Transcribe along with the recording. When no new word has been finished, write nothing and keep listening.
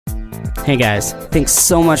Hey guys, thanks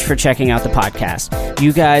so much for checking out the podcast.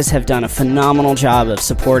 You guys have done a phenomenal job of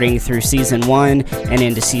supporting through Season 1 and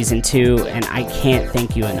into Season 2, and I can't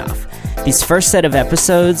thank you enough. These first set of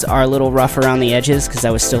episodes are a little rough around the edges because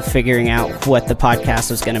I was still figuring out what the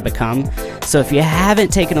podcast was going to become. So if you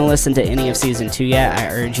haven't taken a listen to any of Season 2 yet,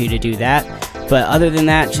 I urge you to do that. But other than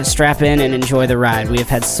that, just strap in and enjoy the ride. We have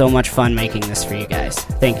had so much fun making this for you guys.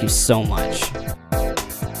 Thank you so much.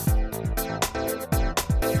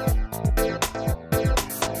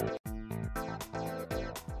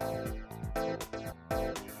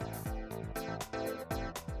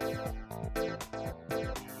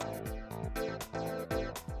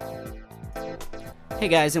 Hey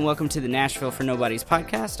guys, and welcome to the Nashville for Nobodies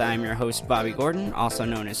podcast. I'm your host, Bobby Gordon, also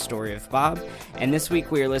known as Story of Bob, and this week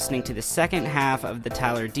we are listening to the second half of the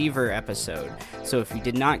Tyler Deaver episode. So if you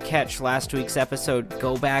did not catch last week's episode,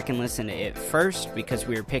 go back and listen to it first, because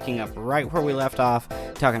we are picking up right where we left off,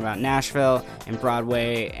 talking about Nashville and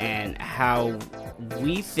Broadway and how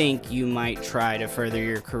we think you might try to further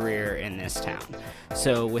your career in this town.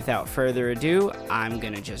 So without further ado, I'm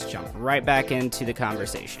going to just jump right back into the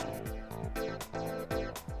conversation.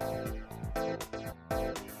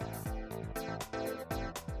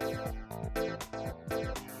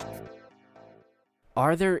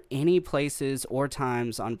 Are there any places or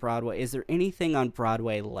times on Broadway, is there anything on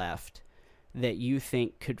Broadway left that you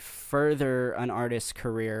think could further an artist's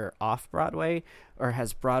career off Broadway, or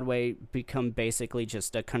has Broadway become basically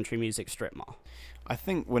just a country music strip mall? I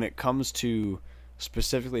think when it comes to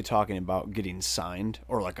specifically talking about getting signed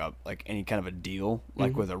or like any kind of a deal,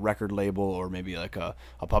 like with a record label or maybe like a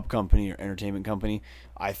pub company or entertainment company,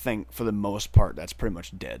 I think for the most part that's pretty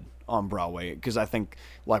much dead on Broadway, because I think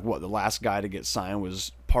the last guy to get signed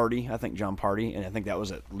was Party, I think John Party, and I think that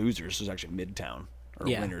was at Losers, it was actually Midtown or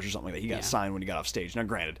Winners or something like that. He got signed when he got off stage. Now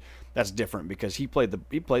granted, that's different because he played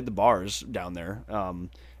the bars down there,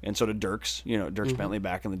 and so did Dierks, Dierks Bentley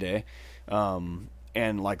back in the day.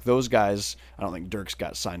 And like those guys, I don't think Dierks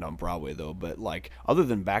got signed on Broadway though, but like other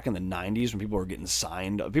than back in the 90s when people were getting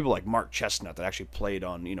signed, people like Mark Chestnut that actually played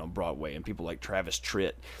on, Broadway, and people like Travis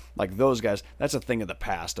Tritt, like those guys, that's a thing of the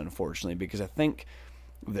past, unfortunately, because I think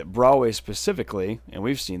that Broadway specifically, and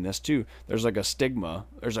we've seen this too, there's like a stigma,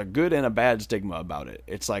 there's a good and a bad stigma about it.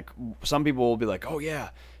 It's like some people will be like, oh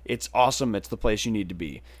yeah, it's awesome, it's the place you need to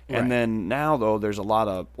be. Right. And then now though, there's a lot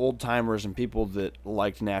of old timers and people that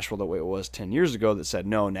liked Nashville the way it was 10 years ago that said,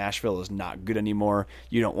 no, Nashville is not good anymore.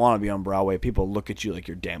 You don't want to be on Broadway. People look at you like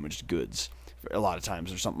you're damaged goods a lot of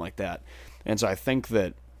times or something like that. And so I think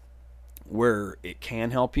that where it can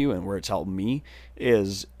help you and where it's helped me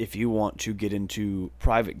is if you want to get into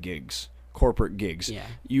private gigs, corporate gigs,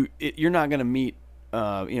 you're not going to meet,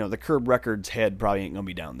 the Curb Records head probably ain't going to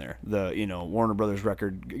be down there. The, Warner Brothers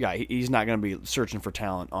record guy, he's not going to be searching for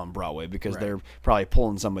talent on Broadway because they're probably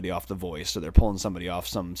pulling somebody off The Voice, or they're pulling somebody off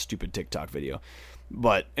some stupid TikTok video.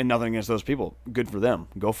 And nothing against those people. Good for them.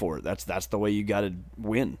 Go for it. That's the way you got to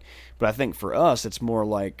win. But I think for us, it's more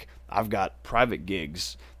like I've got private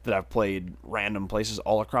gigs that I've played random places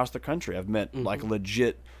all across the country. I've met like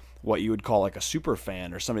legit, what you would call like a super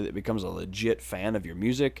fan, or somebody that becomes a legit fan of your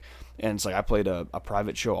music. And it's like I played a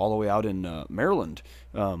private show all the way out in Maryland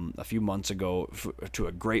a few months ago to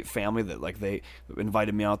a great family that like they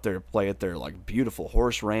invited me out there to play at their like beautiful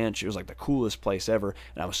horse ranch. It was like the coolest place ever,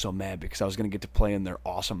 and I was so mad because I was going to get to play in their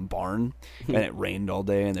awesome barn, and it rained all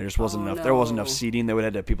day, and there just wasn't enough. No. There wasn't enough seating. They would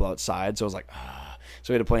have to have people outside, so I was like,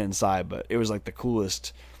 so we had to play inside. But it was like the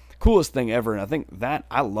coolest thing ever, and I think that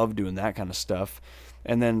I love doing that kind of stuff.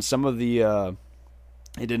 And then some of the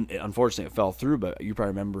unfortunately it fell through, but you probably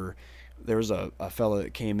remember there was a fella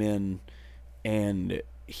that came in, and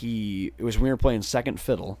it was when we were playing second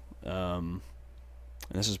fiddle, and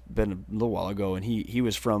this has been a little while ago, and he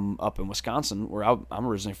was from up in Wisconsin, where I'm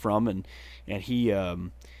originally from, and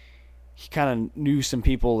he kind of knew some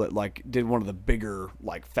people that like did one of the bigger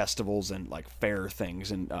like festivals and like fair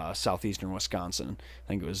things in southeastern Wisconsin. I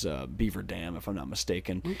think it was Beaver Dam, if I'm not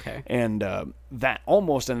mistaken. Okay. And that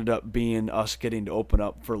almost ended up being us getting to open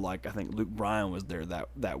up for, like, I think Luke Bryan was there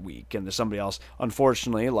that week, and there's somebody else.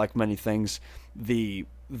 Unfortunately, like many things, the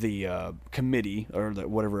committee or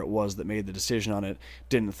whatever it was that made the decision on it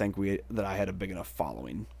didn't think that I had a big enough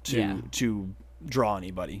following to draw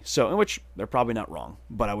anybody. So, in which they're probably not wrong,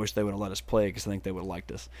 but I wish they would have let us play because I think they would have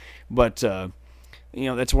liked us. But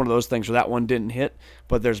that's one of those things where that one didn't hit.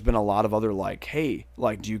 But there's been a lot of other like, hey,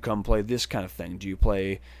 like, do you come play this kind of thing?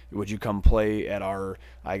 Would you come play at our?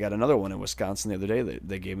 I got another one in Wisconsin the other day.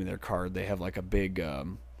 They gave me their card. They have like a big.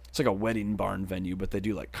 It's like a wedding barn venue, but they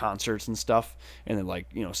do like concerts and stuff, and they like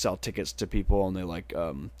sell tickets to people, and they like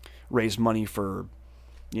raise money for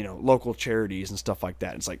local charities and stuff like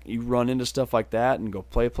that. It's like you run into stuff like that and go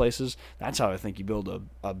play places. That's how I think you build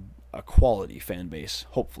a quality fan base.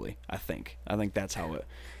 Hopefully, I think that's how it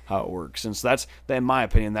works. And so that's, in my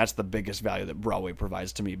opinion, that's the biggest value that Broadway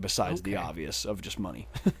provides to me, besides the obvious of just money.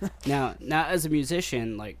 Now, as a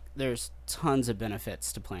musician, like, there's tons of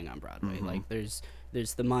benefits to playing on Broadway. Mm-hmm. Like,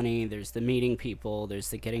 there's the money, there's the meeting people, there's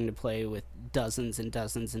the getting to play with dozens and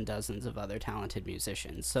dozens and dozens of other talented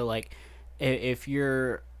musicians. So, like, if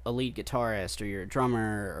you're a lead guitarist or you're a drummer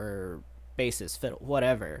or bassist, fiddle,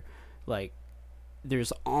 whatever, like,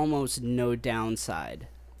 there's almost no downside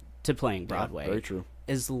to playing Broadway. Yeah, very true.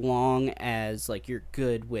 As long as, like, you're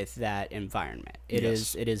good with that environment. It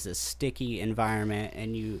is a sticky environment,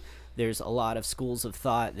 and there's a lot of schools of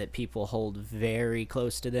thought that people hold very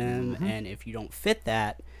close to them, and if you don't fit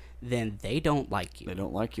that, then they don't like you. They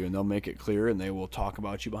don't like you, and they'll make it clear, and they will talk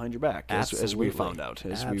about you behind your back, as we found out.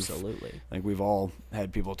 Absolutely. We've all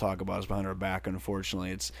had people talk about us behind our back.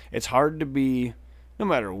 Unfortunately, it's hard to be. No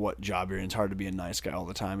matter what job you're in, it's hard to be a nice guy all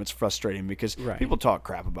the time. It's frustrating because people talk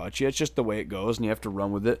crap about you. It's just the way it goes, and you have to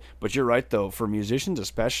run with it. But you're right, though. For musicians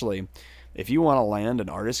especially, if you want to land an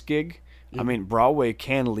artist gig, I mean, Broadway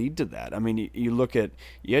can lead to that. I mean, you look at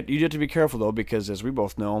 – you have to be careful, though, because as we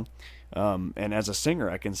both know, and as a singer,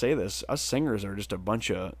 I can say this, us singers are just a bunch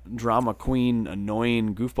of drama queen,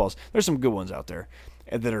 annoying goofballs. There's some good ones out there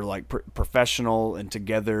that are, like, professional and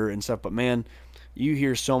together and stuff. But, man – you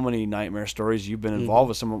hear so many nightmare stories. You've been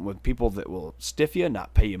involved with people that will stiff you,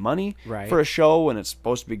 not pay you money for a show when it's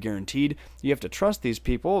supposed to be guaranteed. You have to trust these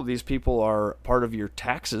people. These people are part of your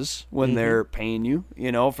taxes when they're paying you,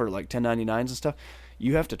 for like 1099s and stuff.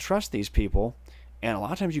 You have to trust these people, and a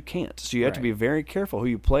lot of times you can't. So you have to be very careful who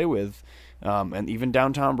you play with. And even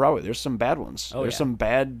downtown Broadway, there's some bad ones. There's some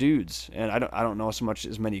bad dudes, and I don't know so much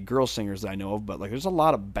as many girl singers that I know of, but like there's a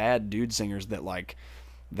lot of bad dude singers that like.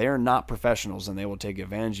 They're not professionals, and they will take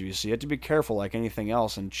advantage of you. So you have to be careful like anything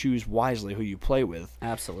else and choose wisely who you play with.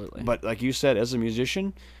 Absolutely. But like you said, as a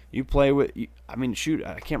musician, you play with – I mean, shoot,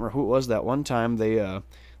 I can't remember who it was that one time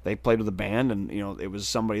they played with a band, and, it was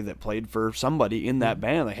somebody that played for somebody in that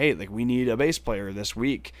band. Like, hey, like we need a bass player this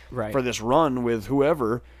week for this run with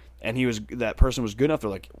whoever. And that person was good enough. They're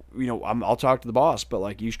like, I'll talk to the boss, but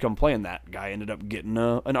like you should come play. And that guy ended up getting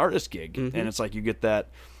an artist gig. And it's like you get that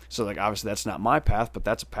 – so, like, obviously that's not my path, but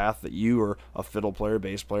that's a path that you or a fiddle player,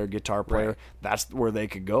 bass player, guitar player, that's where they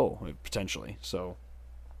could go, potentially. So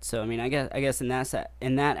I mean, I guess in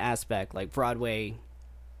that aspect, like, Broadway,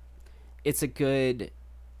 it's a good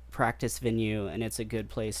practice venue, and it's a good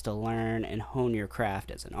place to learn and hone your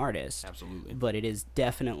craft as an artist. Absolutely. But it is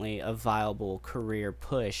definitely a viable career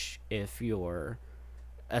push if you're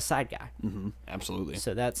a side guy. Absolutely.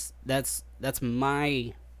 So that's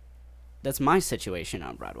my situation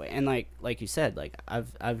on Broadway. And like you said, like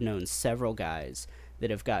I've known several guys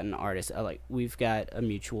that have gotten artists. Like we've got a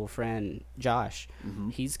mutual friend, Josh.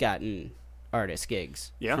 He's gotten artist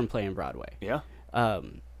gigs from playing Broadway. Yeah.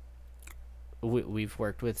 We've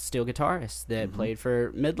worked with steel guitarists that played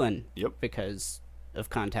for Midland because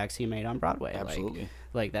of contacts he made on Broadway. Absolutely.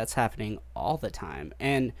 Like that's happening all the time.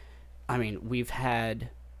 And I mean, we've had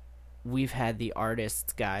the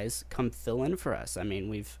artists guys come fill in for us. I mean,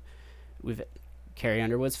 we've Carrie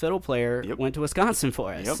Underwood's fiddle player went to Wisconsin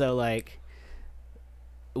for us. So like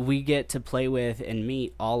we get to play with and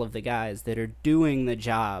meet all of the guys that are doing the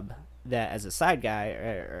job that as a side guy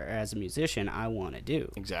or as a musician I want to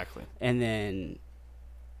do. Exactly. And then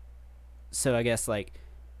so I guess like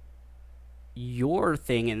your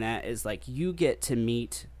thing in that is like you get to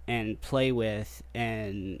meet and play with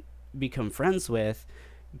and become friends with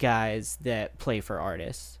guys that play for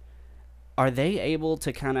artists. Are they able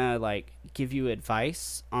to kind of like give you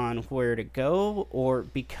advice on where to go, or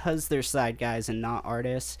because they're side guys and not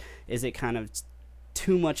artists, is it kind of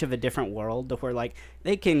too much of a different world to where like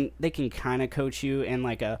they can kind of coach you in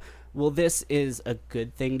like well, this is a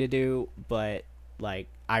good thing to do, but like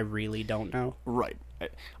I really don't know? Right.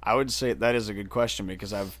 I would say that is a good question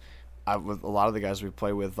because I've with a lot of the guys we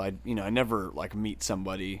play with, I never like meet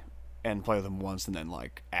somebody and play with them once and then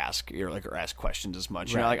like ask or ask questions as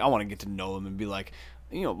much. Like I want to get to know them and be like,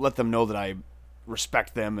 let them know that I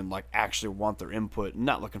respect them and like actually want their input,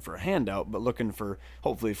 not looking for a handout, but looking for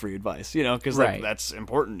hopefully free advice, because that's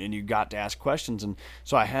important and you got to ask questions. And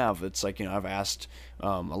so I have, it's like, I've asked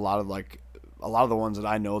a lot of the ones that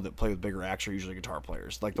I know that play with bigger acts are usually guitar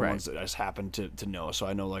players, like the ones that I just happen to know. So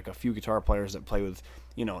I know like a few guitar players that play with,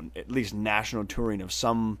 at least national touring of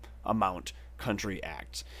some amount country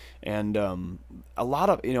acts. And a lot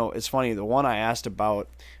of, it's funny, the one I asked about,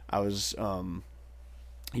 I was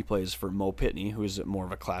He plays for Mo Pitney, who is more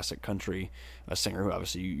of a classic country singer, who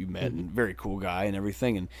obviously you met, and very cool guy and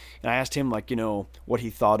everything. And I asked him, like, what he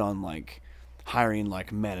thought on, like, hiring,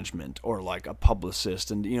 like, management or, like, a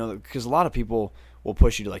publicist. And, because a lot of people will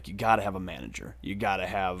push you to, like, you got to have a manager. You got to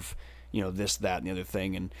have, this, that, and the other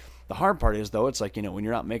thing. And the hard part is, though, it's like, when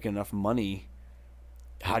you're not making enough money,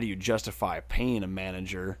 how do you justify paying a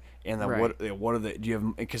manager? And then what are the, do you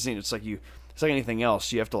have, because it's like it's like anything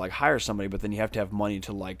else. You have to, like, hire somebody, but then you have to have money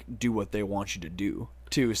to, like, do what they want you to do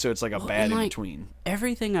too. So it's like a bad in between.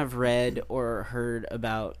 Everything I've read or heard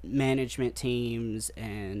about management teams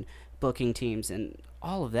and booking teams and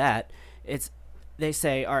all of that, they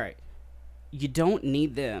say, all right, you don't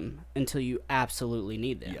need them until you absolutely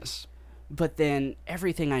need them. Yes. But then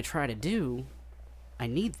everything I try to do, I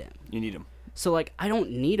need them. You need them. So, like, I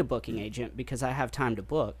don't need a booking agent because I have time to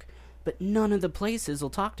book, but none of the places will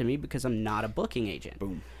talk to me because I'm not a booking agent.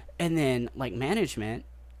 Boom. And then, like, management,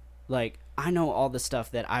 like, I know all the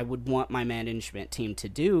stuff that I would want my management team to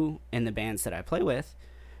do in the bands that I play with.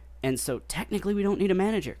 And so, technically, we don't need a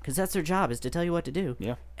manager because that's their job, is to tell you what to do.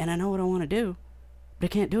 Yeah. And I know what I want to do, but I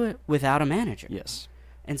can't do it without a manager. Yes.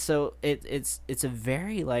 And so, it's a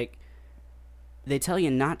very, like, they tell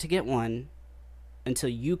you not to get one until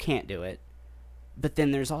you can't do it. But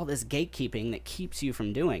then there's all this gatekeeping that keeps you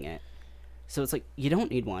from doing it. So it's like, you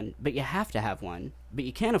don't need one, but you have to have one. But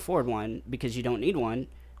you can't afford one because you don't need one,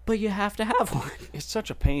 but you have to have one. It's such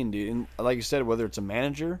a pain, dude. And like you said, whether it's a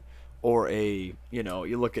manager or you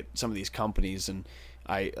look at some of these companies, and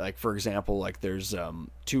for example, like there's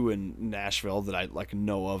two in Nashville that I, like,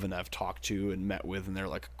 know of and I've talked to and met with, and they're,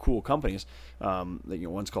 like, cool companies.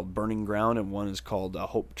 One's called Burning Ground and one is called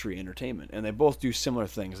Hope Tree Entertainment, and they both do similar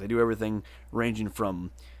things. They do everything ranging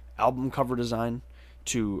from album cover design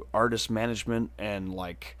to artist management and,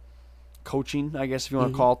 like, coaching, I guess if you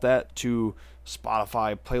want to call it that, to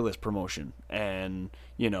Spotify playlist promotion. And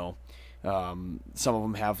some of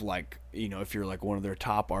them have, like, if you're, like, one of their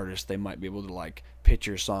top artists, they might be able to, like, pitch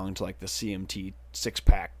your song to, like, the CMT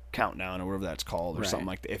 6-pack countdown or whatever that's called, or something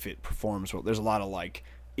like that, if it performs well. There's a lot of, like,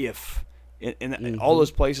 in all those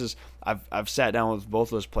places. I've sat down with both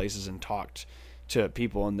those places and talked to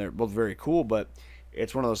people, and they're both very cool, but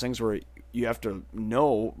it's one of those things where you have to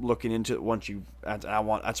know, looking into it,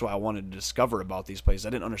 that's why I wanted to discover about these places. I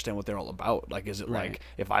didn't understand what they're all about. Like, is it like,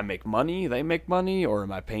 if I make money, they make money, or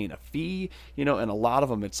am I paying a fee? And a lot of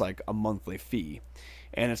them, it's like a monthly fee,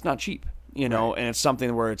 and it's not cheap, and it's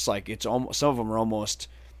something where it's like, it's almost, some of them are almost,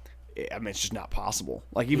 I mean, it's just not possible.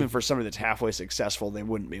 Like, even for somebody that's halfway successful, they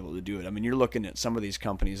wouldn't be able to do it. I mean, you're looking at some of these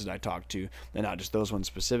companies that I talked to, and not just those ones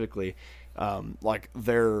specifically, like,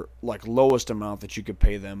 their, like, lowest amount that you could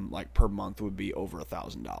pay them, like, per month would be over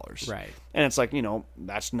 $1,000. Right. And it's like,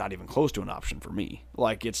 that's not even close to an option for me.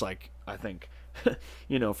 Like, it's like, I think,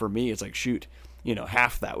 for me, it's like, shoot,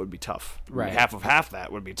 half that would be tough. Right. Half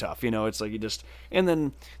that would be tough. It's like, and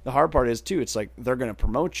then the hard part is too, it's like, they're going to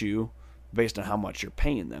promote you based on how much you're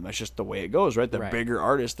paying them. That's just the way it goes, right? The bigger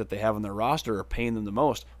artists that they have on their roster are paying them the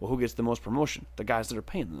most. Well, who gets the most promotion? The guys that are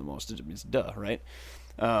paying them the most. It's duh, right?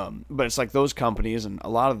 But it's like those companies, and a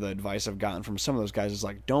lot of the advice I've gotten from some of those guys is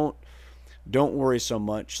like, don't worry so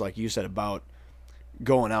much, like you said, about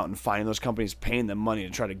going out and finding those companies, paying them money to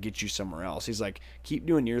try to get you somewhere else. He's like, keep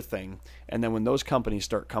doing your thing, and then when those companies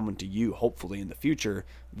start coming to you, hopefully in the future,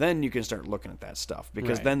 then you can start looking at that stuff,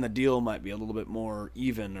 because then the deal might be a little bit more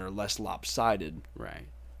even or less lopsided. Right.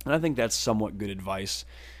 And I think that's somewhat good advice.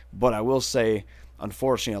 But I will say,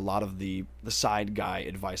 unfortunately, a lot of the side guy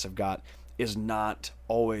advice I've got is not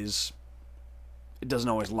always, it doesn't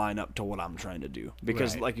always line up to what I'm trying to do,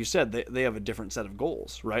 because like you said, they have a different set of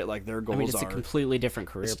goals, right? Like, their goals it's a completely different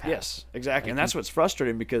career path. Yes, exactly. And that's what's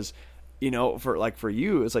frustrating, because for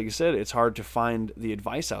you, it's like you said, it's hard to find the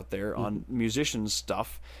advice out there on musicians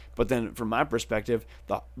stuff. But then from my perspective,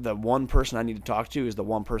 the one person I need to talk to is the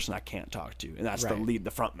one person I can't talk to, and that's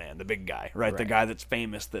the front man, the big guy, right? The guy that's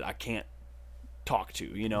famous that I can't talk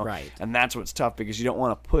to, Right. And that's what's tough, because you don't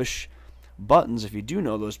want to push buttons if you do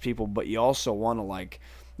know those people, but you also want to, like,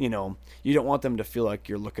 you don't want them to feel like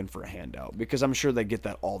you're looking for a handout, because I'm sure they get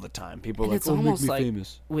that all the time. People are like, it's almost make me like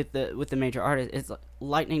famous. with the major artists, it's like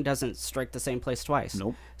lightning doesn't strike the same place twice.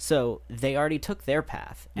 Nope. So they already took their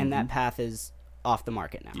path, and that path is off the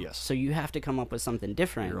market now. Yes. So you have to come up with something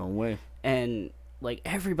different. Your own way. And like,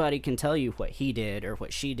 everybody can tell you what he did or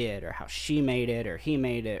what she did or how she made it or he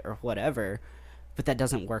made it or whatever, but that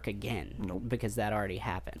doesn't work again. Nope. Because that already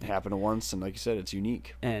happened. It happened once, and like you said, it's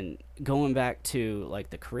unique. And going back to like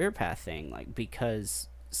the career path thing, like, because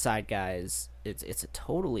side guys, it's a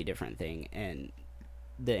totally different thing, and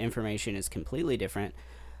the information is completely different.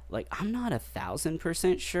 like, I'm not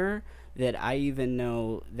 1,000% sure that I even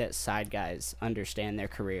know that side guys understand their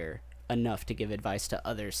career enough to give advice to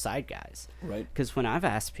other side guys. Right. Because when I've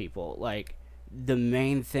asked people, like, the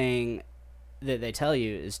main thing that they tell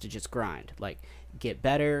you is to just grind. Like, get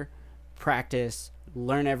better, practice,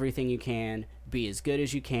 learn everything you can, be as good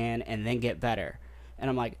as you can, and then get better. And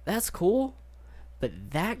I'm like, that's cool, but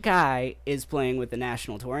that guy is playing with the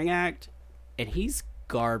National Touring Act, and he's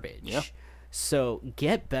garbage. Yeah. So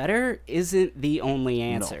get better isn't the only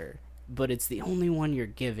answer, but it's the only one you're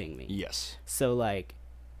giving me. Yes. So, like,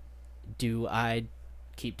 do I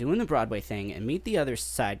keep doing the Broadway thing and meet the other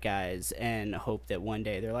side guys and hope that one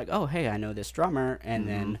day they're like, oh, hey, I know this drummer, and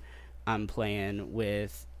then I'm playing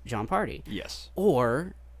with John Party? Yes.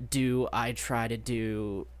 Or do I try to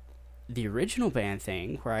do the original band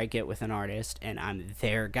thing where I get with an artist and I'm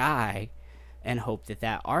their guy and hope that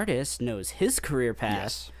that artist knows his career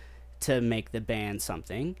path to make the band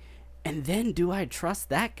something? And then do I trust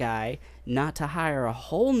that guy not to hire a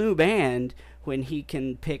whole new band when he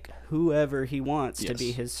can pick whoever he wants to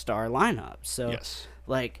be his star lineup? So,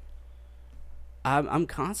 like, I'm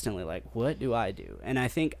constantly like, what do I do? And I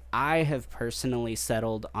think I have personally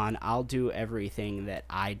settled on I'll do everything that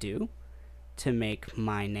I do to make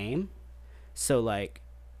my name. So, like,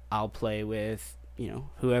 I'll play with,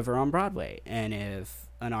 whoever on Broadway. And if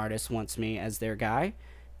an artist wants me as their guy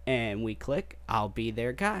and we click, I'll be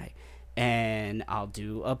their guy. And I'll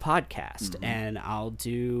do a podcast, and I'll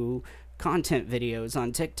do content videos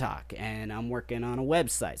on TikTok, and I'm working on a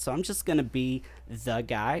website. So I'm just going to be the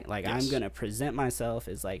guy. Like, I'm going to present myself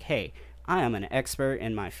as like, hey, I am an expert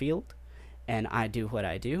in my field, and I do what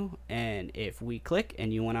I do. And if we click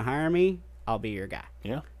and you want to hire me, I'll be your guy.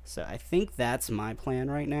 Yeah. So I think that's my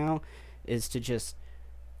plan right now, is to just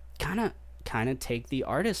kind of take the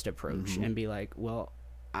artist approach and be like, well,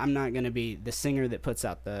 I'm not going to be the singer that puts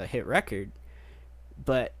out the hit record,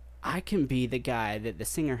 but I can be the guy that the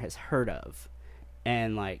singer has heard of.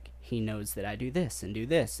 And, like, he knows that I do this and do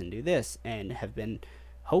this and do this and have been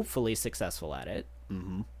hopefully successful at it.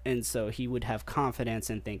 And so he would have confidence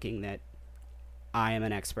in thinking that I am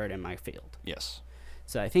an expert in my field. Yes.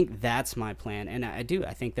 So I think that's my plan. And I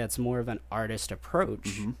think that's more of an artist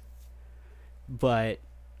approach. But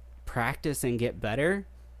practice and get better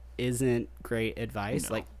isn't great advice.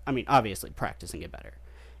 No. Like, I mean, obviously practice and get better.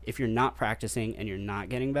 If you're not practicing and you're not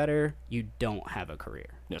getting better, you don't have a career.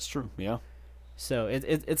 That's true. Yeah. So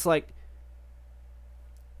it's like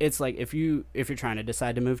if you're trying to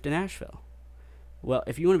decide to move to Nashville. Well,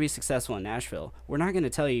 if you want to be successful in Nashville, we're not going to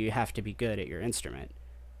tell you have to be good at your instrument.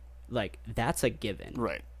 Like, that's a given.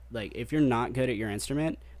 Right. Like, if you're not good at your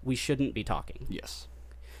instrument, we shouldn't be talking. Yes.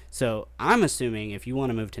 So I'm assuming if you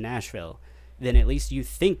want to move to Nashville, then at least you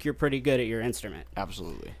think you're pretty good at your instrument.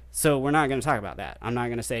 Absolutely. So we're not going to talk about that. I'm not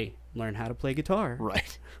going to say, learn how to play guitar.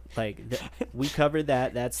 Right. Like, we covered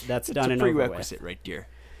that. That's done and over with. It's a prerequisite right there.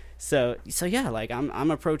 So yeah, like,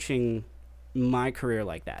 I'm approaching my career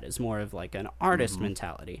like that, as more of like an artist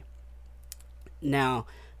mentality. Now,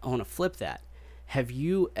 I want to flip that. Have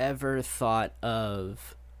you ever thought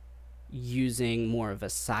of using more of a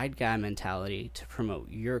side guy mentality to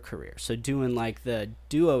promote your career? So doing like the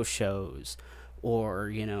duo shows,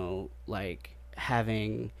 or, like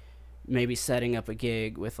having, maybe setting up a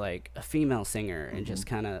gig with like a female singer and just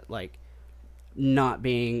kind of like not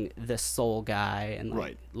being the sole guy,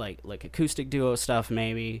 and like acoustic duo stuff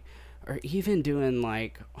maybe, or even doing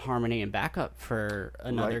like harmony and backup for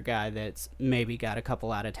another guy that's maybe got a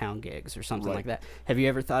couple out of town gigs or something like that. Have you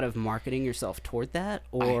ever thought of marketing yourself toward that,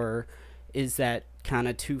 or is that kind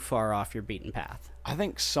of too far off your beaten path? I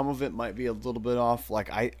think some of it might be a little bit off.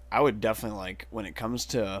 Like, I would definitely, like, when it comes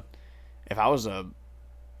to, if I was I'm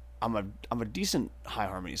a decent high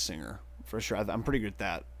harmony singer for sure. I'm pretty good at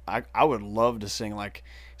that. I would love to sing, like,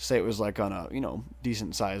 say it was like on a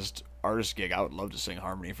decent sized artist gig. I would love to sing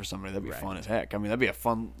harmony for somebody. That'd be fun as heck. I mean, that'd be a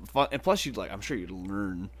fun, and plus I'm sure you'd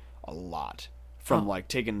learn a lot from like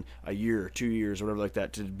taking a year or 2 years or whatever like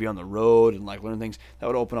that to be on the road and like learn things. That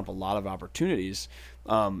would open up a lot of opportunities.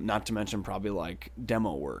 Not to mention probably like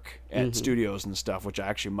demo work at studios and stuff, which I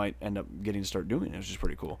actually might end up getting to start doing, which is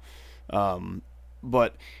pretty cool.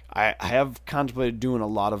 But I have contemplated doing a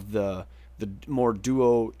lot of the more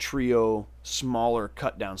duo, trio, smaller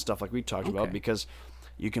cut down stuff like we talked about, because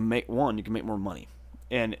you can make more money.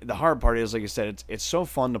 And the hard part is, like I said, it's so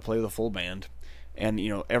fun to play with a full band, and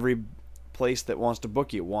every place that wants to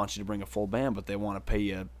book you wants you to bring a full band, but they want to pay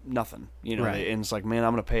you nothing. And it's like, man,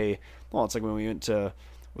 I'm going to pay. Well, it's like when we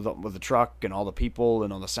with the truck and all the people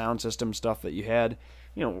and all the sound system stuff that you had,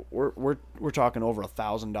 you know, we're talking over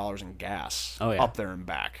 $1,000 in gas up there and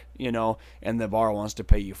back, you know, and the bar wants to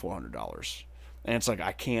pay you $400. And it's like,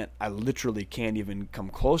 I literally can't even come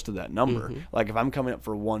close to that number. Like, if I'm coming up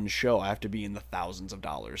for one show, I have to be in the thousands of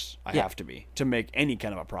dollars. I have to be to make any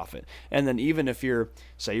kind of a profit. And then even if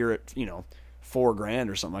say you're at, you know, $4,000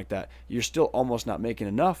 or something like that, you're still almost not making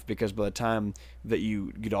enough, because by the time that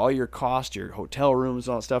you get all your costs, your hotel rooms,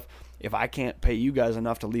 all that stuff, if I can't pay you guys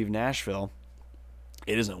enough to leave Nashville,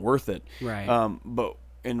 it isn't worth it. Right. But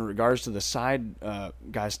in regards to the side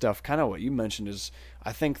guy stuff, kind of what you mentioned is,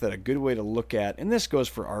 I think that a good way to look at, and this goes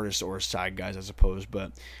for artists or side guys, I suppose,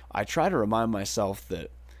 but I try to remind myself that,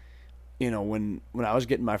 you know, when I was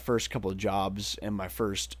getting my first couple of jobs and my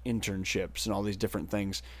first internships and all these different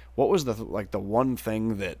things, what was the one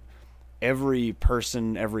thing that every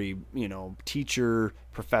person, every, you know, teacher,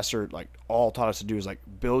 professor, like, all taught us to do is, like,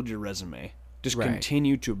 build your resume. Just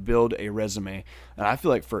continue to build a resume. And I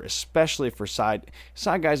feel like especially for side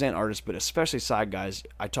guys and artists, but especially side guys,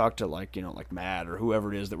 I talk to, like, you know, like Matt or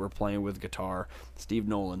whoever it is that we're playing with guitar, Steve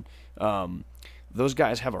Nolan. Those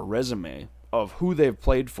guys have a resume of who they've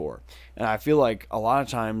played for. And I feel like a lot of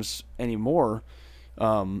times anymore,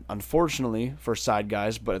 unfortunately for side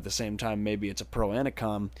guys, but at the same time, maybe it's a pro and a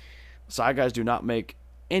con, side guys do not make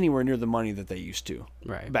anywhere near the money that they used to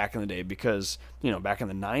back in the day, because, you know, back in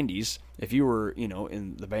the 90s, if you were, you know,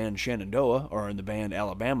 in the band Shenandoah or in the band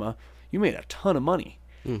Alabama, you made a ton of money.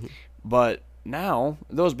 But now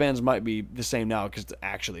those bands might be the same now, because it's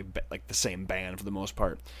actually like the same band for the most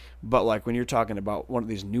part. But like when you're talking about one of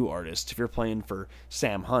these new artists, if you're playing for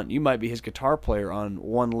Sam Hunt, you might be his guitar player on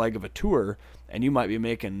one leg of a tour, and you might be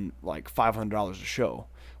making like $500 a show,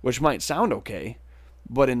 which might sound okay.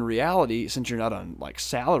 But in reality, since you're not on, like,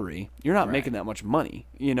 salary, you're not making that much money,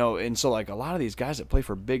 you know? And so, like, a lot of these guys that play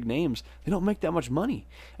for big names, they don't make that much money.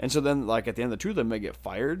 And so then, like, at the end of the tour, they may get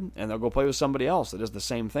fired, and they'll go play with somebody else that does the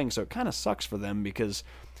same thing. So it kind of sucks for them, because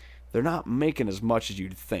they're not making as much as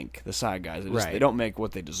you'd think, the side guys. They don't make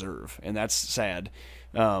what they deserve, and that's sad.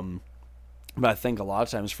 But I think a lot of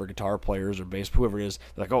times for guitar players or bass, whoever it is,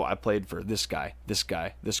 they're like, oh, I played for this guy, this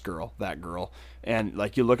girl, that girl. And,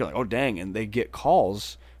 like, you look at, like, oh, dang, and they get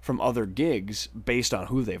calls from other gigs based on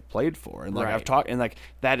who they've played for. And, like, I've talked, and, like,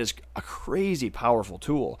 that is a crazy powerful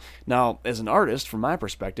tool. Now, as an artist, from my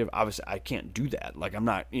perspective, obviously I can't do that. Like, I'm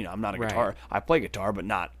not, you know, I'm not a guitar. I play guitar, but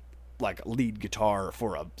not, like, lead guitar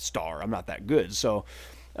for a star. I'm not that good. So,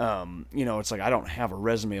 you know, it's like I don't have a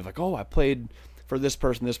resume of, like, oh, I played for this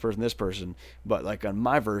person, this person, this person. But, like, on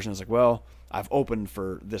my version, it's like, well, I've opened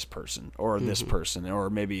for this person or this person, or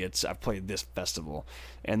maybe I've played this festival.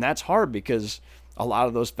 And that's hard, because a lot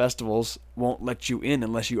of those festivals won't let you in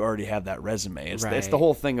unless you already have that resume. It's the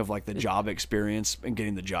whole thing of, like, the job experience and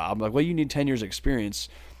getting the job. Like, well, you need 10 years experience.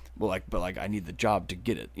 Well, but I need the job to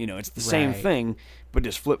get it. You know, it's the same thing, but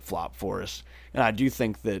just flip-flop for us. And I do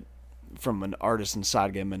think that from an artist and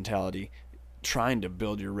side game mentality, trying to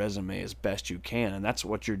build your resume as best you can, and that's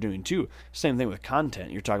what you're doing too. Same thing with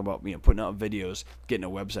content. You're talking about, you know, putting out videos, getting a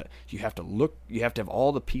website. You have to have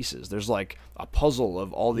all the pieces. There's like a puzzle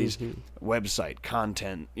of all these website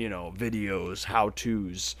content, you know, videos,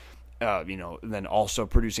 how-tos, you know, and then also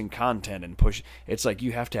producing content and push. It's like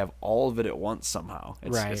you have to have all of it at once somehow.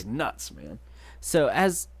 It's nuts, man. So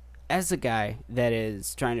as a guy that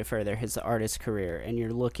is trying to further his artist career, and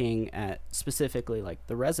you're looking at specifically like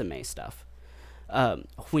the resume stuff,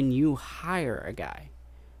 when you hire a guy,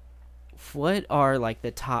 what are like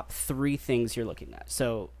the top 3 things you're looking at?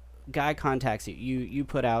 So guy contacts you, you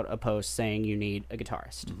put out a post saying you need a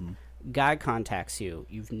guitarist. Guy contacts you,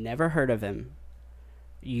 you've never heard of him,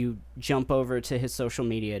 you jump over to his social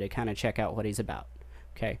media to kind of check out what he's about.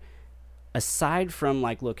 Okay, aside from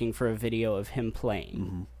like looking for a video of him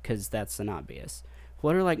playing, because that's an obvious,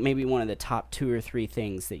 what are like maybe one of the top 2 or 3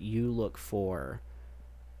 things that you look for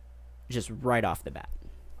just right off the bat?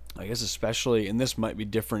 I guess especially, and this might be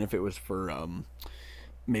different if it was for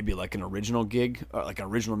maybe like an original gig, like an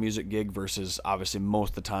original music gig, versus obviously most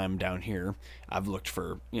of the time down here I've looked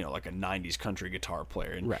for, you know, like a 90s country guitar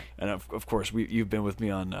player, and of course you've been with me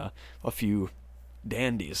on a few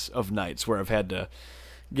dandies of nights where I've had to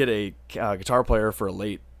get a guitar player for a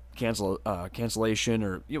late cancellation,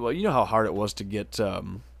 or, you know how hard it was to get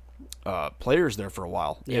players there for a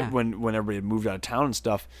while when everybody had moved out of town and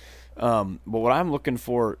stuff. But what I'm looking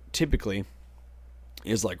for typically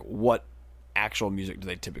is like, what actual music do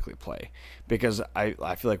they typically play? Because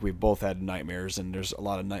I feel like we've both had nightmares, and there's a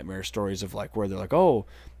lot of nightmare stories of like where they're like, oh,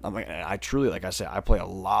 I'm like, I truly, like I say, I play a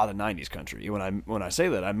lot of 90s country. When I say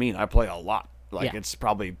that, I mean I play a lot Like, Yeah. it's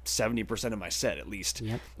probably 70% of my set, at least,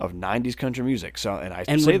 Yep. of 90s country music. So, and I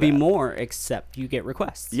And say would be that. more, except you get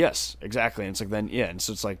requests. Yes, exactly. And it's like, then, yeah. And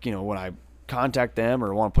so it's like, you know, when I contact them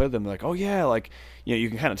or want to play with them, they're like, oh, yeah, like, you know, you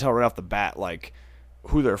can kind of tell right off the bat, like,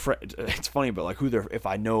 who their friend. It's funny, but like if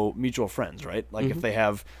I know mutual friends, right? Like if they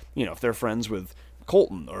have, you know, if they're friends with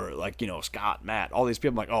Colton or like, you know, Scott, Matt, all these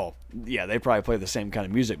people, I'm like, oh yeah, they probably play the same kind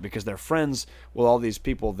of music because they're friends with all these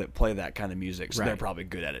people that play that kind of music, so they're probably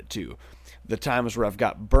good at it too. The times where I've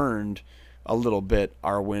got burned a little bit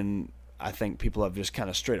are when I think people have just kind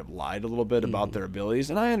of straight up lied a little bit about their abilities,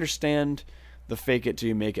 and I understand the fake it till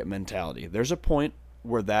you make it mentality. There's a point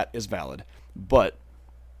where that is valid, but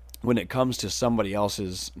when it comes to somebody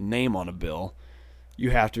else's name on a bill,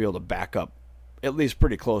 you have to be able to back up at least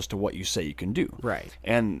pretty close to what you say you can do. Right.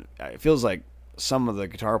 And it feels like some of the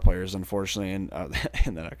guitar players, unfortunately, and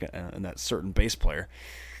that certain bass player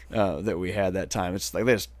that we had that time, it's like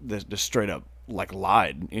they just straight up like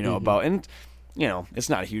lied, you know, about, and you know, it's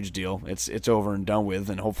not a huge deal. It's over and done with,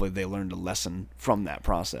 and hopefully they learned a lesson from that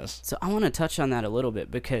process. So I want to touch on that a little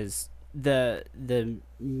bit because the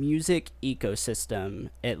music ecosystem,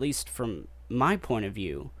 at least from my point of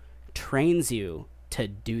view, trains you to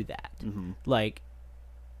do that. Like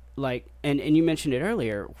and you mentioned it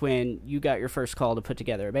earlier when you got your first call to put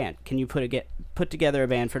together a band. Can you put together a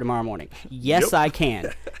band for tomorrow morning? Yes, I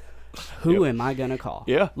can. Who am I gonna call?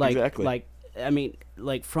 Yeah, exactly. Like I mean,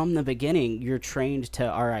 like from the beginning, you're trained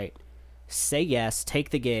to, all right, say yes, take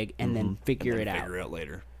the gig, and then figure it out. Figure it out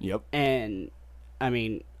later. Yep. And I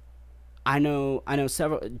mean, I know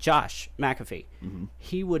several. Josh McAfee,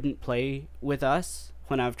 he wouldn't play with us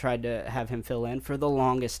when I've tried to have him fill in for the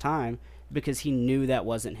longest time because he knew that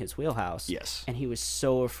wasn't his wheelhouse. Yes. And he was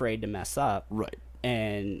so afraid to mess up. Right.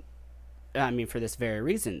 And I mean, for this very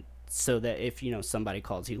reason, so that if, you know, somebody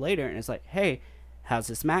calls you later and it's like, hey, how's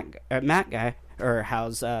this Matt guy, or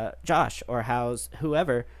how's Josh, or how's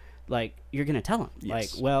whoever, like, you're gonna tell him,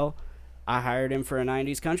 Yes. like, well, I hired him for a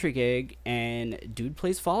 90s country gig, and dude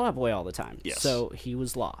plays Fall Out Boy all the time. Yes. So he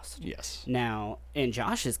was lost. Yes. Now, in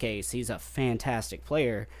Josh's case, he's a fantastic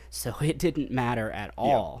player, so it didn't matter at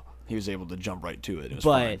all. He was able to jump right to it. It was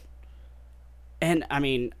But, fine. and I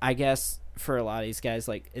mean, I guess for a lot of these guys,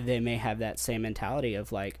 like, they may have that same mentality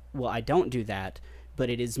of like, well, I don't do that, but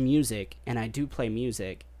it is music, and I do play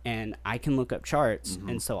music, and I can look up charts,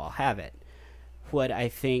 and so I'll have it. What I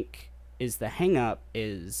think is the hang-up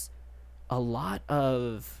is a lot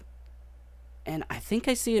of, and I think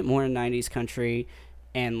I see it more in 90s country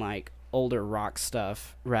and like older rock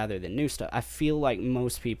stuff rather than new stuff. I feel like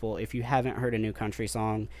most people, if you haven't heard a new country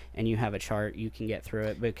song and you have a chart, you can get through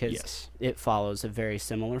it because it follows a very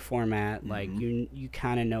similar format. Like you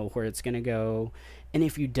kind of know where it's going to go. And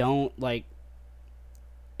if you don't, like,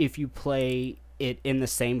 if you play it in the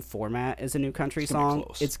same format as a new country song,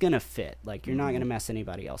 it's going to fit. Like, you're not going to mess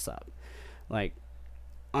anybody else up. Like,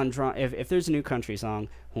 on if there's a new country song,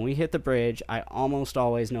 when we hit the bridge, I almost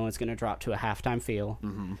always know it's going to drop to a halftime feel.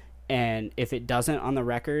 And if it doesn't on the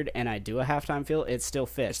record and I do a halftime feel, it still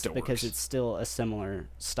fits because it's still a similar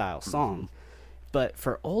style song. But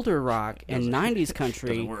for older rock and 90s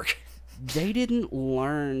country, they didn't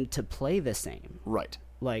learn to play the same. Right.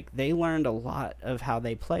 Like, they learned a lot of how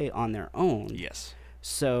they play on their own. Yes.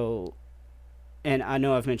 So, and I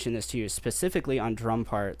know I've mentioned this to you, specifically on drum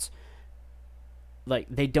parts, like,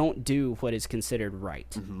 they don't do what is considered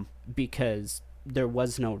right because there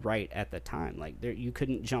was no right at the time. Like, you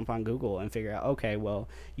couldn't jump on Google and figure out, okay, well,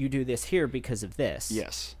 you do this here because of this.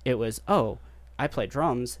 Yes. It was, oh, I play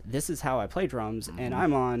drums. This is how I play drums, and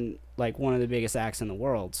I'm on, like, one of the biggest acts in the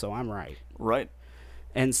world, so I'm right. Right.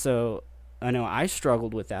 And so I know I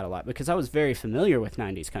struggled with that a lot because I was very familiar with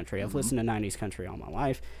 90s country. I've listened to 90s country all my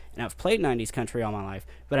life, and I've played 90s country all my life,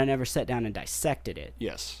 but I never sat down and dissected it.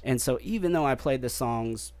 Yes. And so even though I played the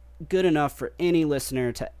songs good enough for any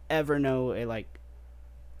listener to ever know, like,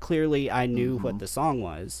 clearly I knew what the song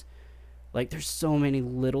was, like, there's so many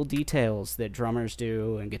little details that drummers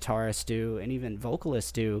do and guitarists do and even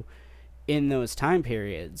vocalists do in those time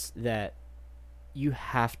periods that you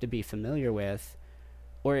have to be familiar with,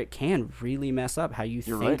 or it can really mess up how you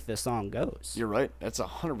think the song goes. You're right. That's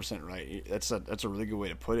 100% right. That's a really good way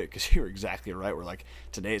to put it because you're exactly right. Where, like,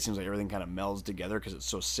 today it seems like everything kind of melds together because it's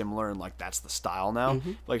so similar and, like, that's the style now.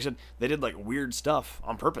 Like I said, they did, like, weird stuff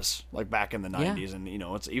on purpose, like, back in the 90s. And, you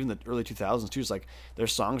know, it's even the early 2000s too. It's like their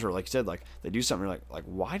songs were, like you said, like, they do something, you're like,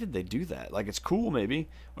 why did they do that? Like, it's cool maybe,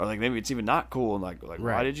 or like maybe it's even not cool, and like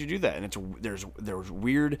why did you do that? And there was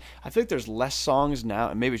weird. I think there's less songs now,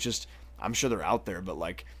 and maybe it's just I'm sure they're out there, but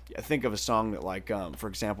like I think of a song that like for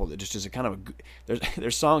example that just is a kind of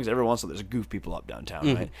there's songs every once in a while there's a goof people up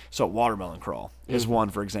downtown, right? So Watermelon Crawl is one,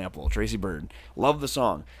 for example. Tracy Byrd, love the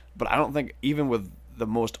song, but I don't think even with the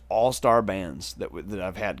most all-star bands that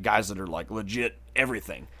I've had, guys that are like legit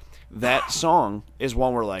everything, that song is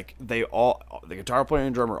one where like the guitar player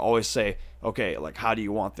and drummer always say, okay, like how do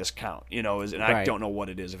you want this count, and I don't know what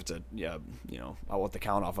it is, if it's what the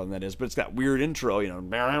count off on that is, but it's that weird intro,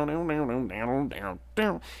 and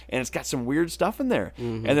it's got some weird stuff in there.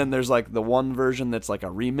 And then there's like the one version that's like a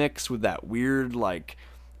remix with that weird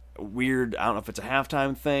I don't know if it's a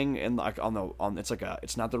halftime thing, and like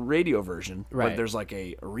it's not the radio version, but there's like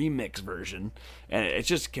a remix version, and it's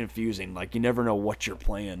just confusing. Like you never know what you're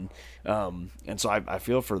playing, and so I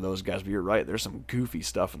feel for those guys. But you're right, there's some goofy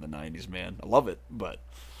stuff in the '90s, man. I love it, but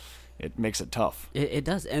it makes it tough. It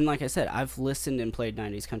does, and like I said, I've listened and played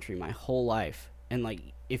 '90s country my whole life, and like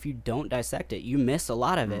if you don't dissect it, you miss a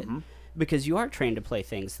lot of it. Because you are trained to play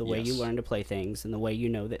things the way you learn to play things, and the way you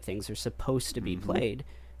know that things are supposed to be played.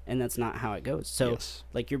 And that's not how it goes. So,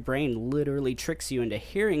 like, your brain literally tricks you into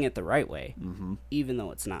hearing it the right way, even though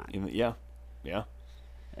it's not. Yeah.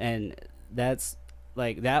 And that's,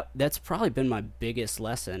 like, that's probably been my biggest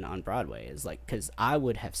lesson on Broadway, is, like, because I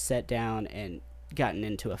would have sat down and gotten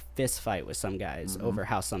into a fist fight with some guys over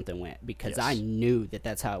how something went, because I knew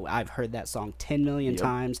that's how I've heard that song 10 million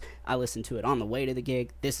times. I listened to it on the way to the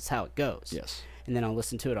gig. This is how it goes. And then I'll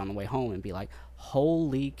listen to it on the way home and be like,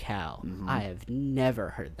 holy cow, I have never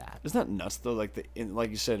heard that. Isn't that nuts, though? Like like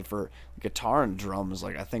you said, for guitar and drums,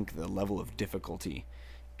 like I think the level of difficulty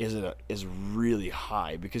is really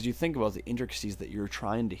high, because you think about the intricacies that you're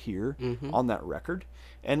trying to hear on that record,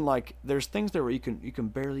 and like there's things there where you can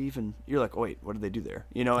barely even, you're like, oh, wait, what did they do there?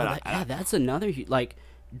 That's another, like,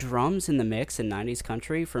 drums in the mix in 90s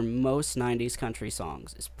country for most 90s country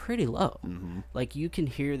songs is pretty low. Like you can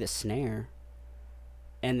hear the snare,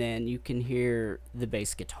 and then you can hear the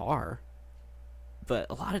bass guitar, but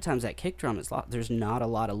a lot of times that kick drum there's not a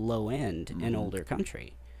lot of low end in older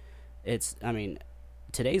country.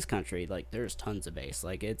 Today's country, like, there's tons of bass,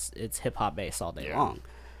 like it's hip hop bass all day long,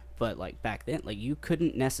 but like back then, like you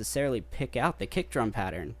couldn't necessarily pick out the kick drum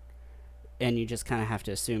pattern, and you just kind of have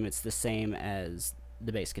to assume it's the same as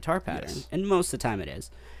the bass guitar pattern, and most of the time it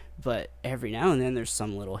is. But every now and then there's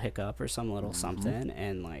some little hiccup or some little something,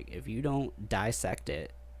 and like if you don't dissect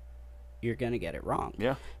it, you're gonna get it wrong.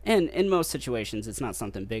 And in most situations it's not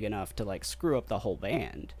something big enough to like screw up the whole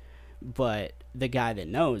band, but the guy that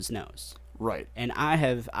knows. Right. And I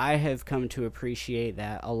have come to appreciate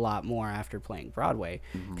that a lot more after playing Broadway,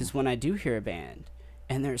 because when I do hear a band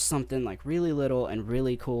and there's something like really little and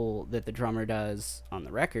really cool that the drummer does on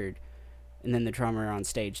the record, and then the drummer on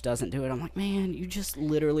stage doesn't do it, I'm like, man, you just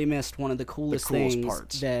literally missed one of the coolest things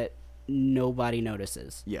parts that nobody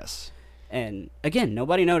notices. Yes. And again,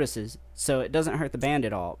 nobody notices, so it doesn't hurt the band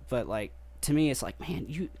at all. But like, to me, it's like,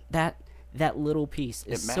 man, that little piece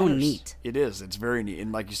is so neat. It is. It's very neat.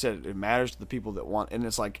 And like you said, it matters to the people that want, and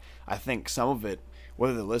it's like, I think some of it,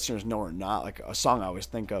 whether the listeners know or not, like a song I always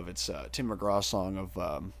think of, it's Tim McGraw's song of,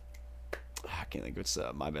 I can't think if it's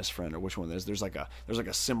My Best Friend or which one it is. There's like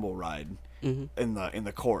a cymbal ride in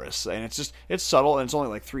the chorus, and it's subtle, and it's only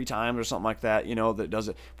like 3 times or something like that, that does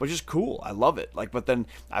it, but it's just cool. I love it. Like, but then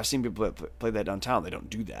I've seen people that play that downtown, they don't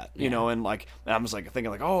do that, and like, and I'm just like thinking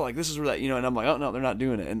like, oh, like this is where that, and I'm like, oh no, they're not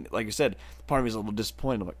doing it. And like you said, part of me is a little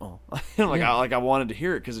disappointed. I'm like, oh, I wanted to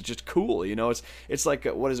hear it because it's just cool, it's like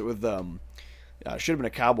what is it with Should Have Been a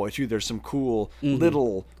Cowboy too. There's some cool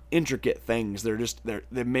little intricate things.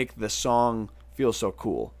 They make the song feel so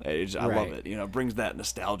cool. I love it. It brings that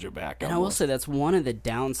nostalgia back. And I will say that's one of the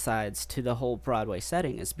downsides to the whole Broadway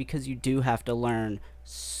setting, is because you do have to learn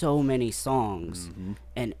so many songs,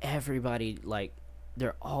 and everybody, like,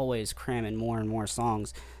 they're always cramming more and more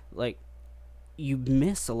songs. Like, you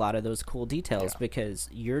miss a lot of those cool details because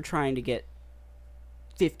you're trying to get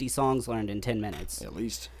 50 songs learned in 10 minutes at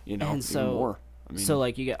least, and so even more. So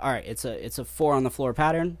like you get, all right, it's a 4 on the floor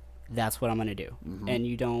pattern, that's what I'm gonna do, and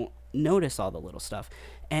you don't notice all the little stuff.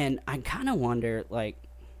 And I kind of wonder, like,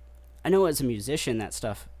 I know as a musician that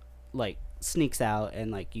stuff like sneaks out,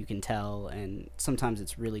 and like you can tell, and sometimes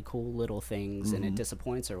it's really cool little things and it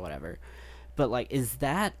disappoints or whatever, but like, is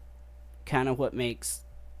that kind of what makes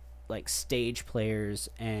like stage players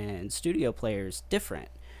and studio players different?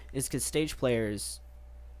 Is because stage players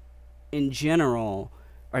in general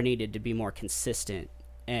are needed to be more consistent,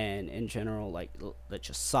 and in general, like,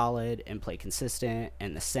 just solid and play consistent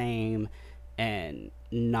and the same, and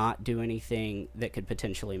not do anything that could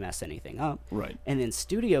potentially mess anything up. Right. And then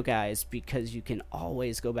studio guys, because you can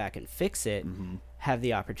always go back and fix it, have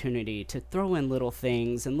the opportunity to throw in little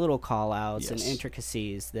things and little call outs and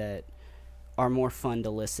intricacies that are more fun to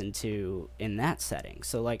listen to in that setting.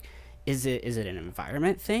 So like, is it an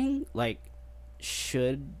environment thing? Like,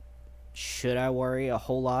 should I worry a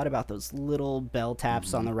whole lot about those little bell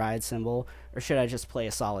taps on the ride cymbal, or should I just play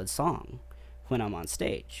a solid song when I'm on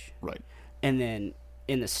stage? Right. And then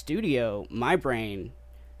in the studio, my brain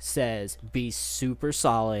says, be super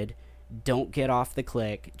solid, don't get off the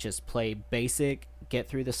click, just play basic, get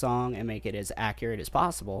through the song, and make it as accurate as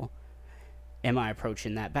possible. Am I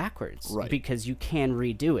approaching that backwards? Right. Because you can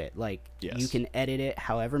redo it. Like, Yes. you can edit it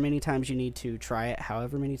however many times you need to, try it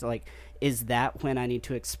however many times. Like, is that when I need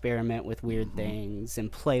to experiment with weird things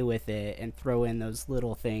and play with it and throw in those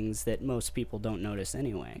little things that most people don't notice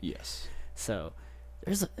anyway? Yes. So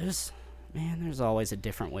there's always a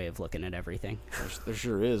different way of looking at everything. There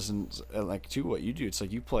sure is. And like, too, what you do, it's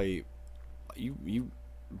like you play, you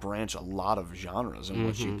branch a lot of genres in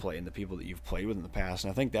what you play and the people that you've played with in the past.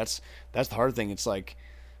 And I think that's the hard thing. It's like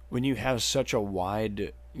when you have such a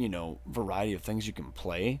wide, variety of things you can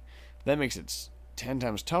play, that makes it 10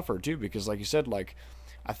 times tougher too, because like you said, like,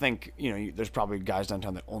 I think, there's probably guys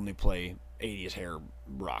downtown that only play 80s hair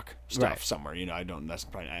rock stuff somewhere. That's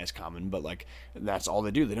probably not as common, but like, that's all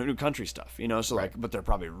they do. They don't do country stuff, so like, but they're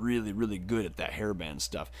probably really, really good at that hair band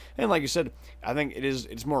stuff. And like you said, I think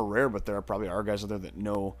it's more rare, but there probably are guys out there that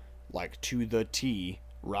know, like, to the T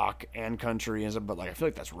rock and country and stuff, but like, I feel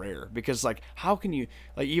like that's rare, because like, how can you,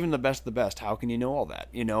 like, even the best of the best, how can you know all that?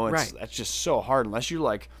 That's just so hard unless you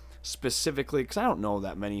like specifically, because I don't know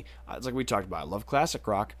that many. It's like we talked about, I love classic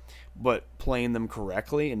rock, but playing them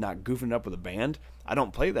correctly and not goofing it up with a band, I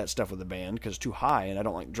don't play that stuff with a band because it's too high, and I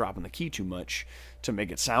don't like dropping the key too much to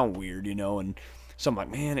make it sound weird, and so I'm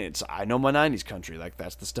like, man, I know my 90s country, like,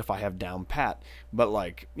 that's the stuff I have down pat. But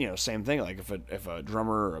like, same thing, like if a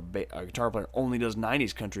drummer or a guitar player only does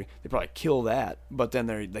 90s country, they probably kill that, but then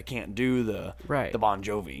they can't do the Bon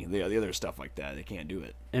Jovi, the other stuff like that. They can't do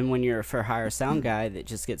it. And when you're a for hire sound guy that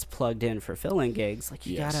just gets plugged in for fill-in gigs, like,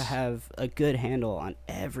 you gotta have a good handle on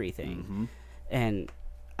everything. And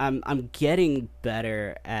I'm getting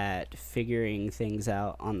better at figuring things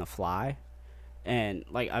out on the fly. And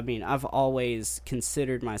like, I mean, I've always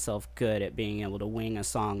considered myself good at being able to wing a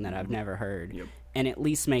song that I've never heard and at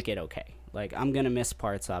least make it okay. Like, I'm gonna miss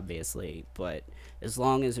parts, obviously, but as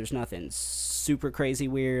long as there's nothing super crazy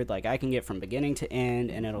weird, like, I can get from beginning to end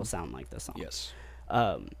and it'll sound like the song. Yes.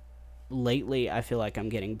 Lately, I feel like I'm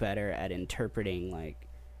getting better at interpreting, like,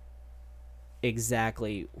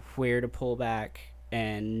 exactly where to pull back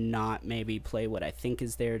and not maybe play what I think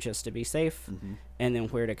is there just to be safe, and then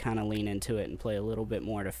where to kind of lean into it and play a little bit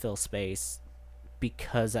more to fill space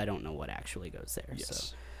because I don't know what actually goes there. Yes.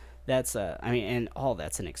 So that's and all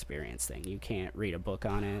that's an experience thing. You can't read a book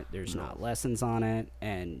on it. There's not lessons on it,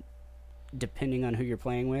 and depending on who you're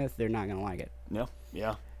playing with, they're not gonna like it. No.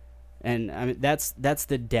 Yeah. And I mean, that's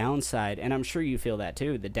the downside, and I'm sure you feel that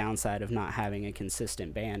too. The downside of not having a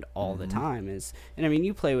consistent band all the time is, and I mean,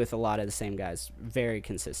 you play with a lot of the same guys very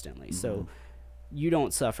consistently, so you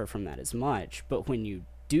don't suffer from that as much. But when you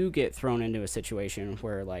do get thrown into a situation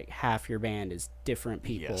where like half your band is different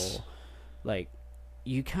people, like,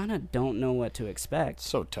 you kind of don't know what to expect.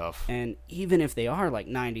 So tough. And even if they are like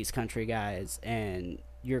 90s country guys and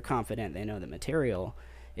you're confident they know the material,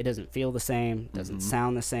 it doesn't feel the same, doesn't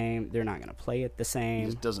sound the same, they're not going to play it the same.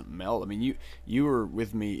 It just doesn't meld. I mean, you were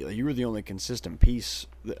with me, you were the only consistent piece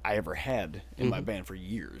that I ever had in my band for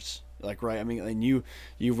years. Like, right, I mean, and you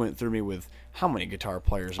went through me with how many guitar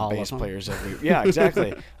players and bass players have we... Yeah,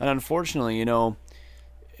 exactly. And unfortunately,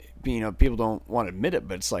 people don't want to admit it,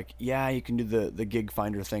 but it's like, yeah, you can do the gig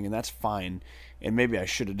finder thing, and that's fine. And maybe I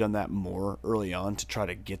should have done that more early on to try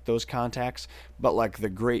to get those contacts. But like the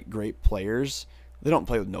great players, they don't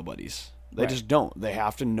play with nobodies. They just don't. They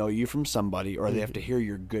have to know you from somebody, or they have to hear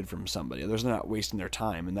you're good from somebody. Otherwise, they're not wasting their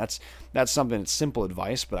time. And that's something that's simple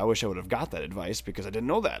advice, but I wish I would have got that advice because I didn't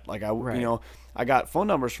know that. Like, I got phone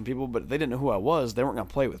numbers from people, but they didn't know who I was. They weren't going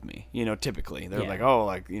to play with me, typically. They're like, oh,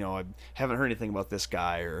 like, I haven't heard anything about this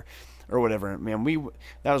guy or whatever. Man,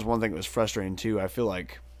 that was one thing that was frustrating too. I feel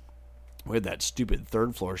like we had that stupid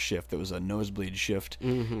third floor shift that was a nosebleed shift,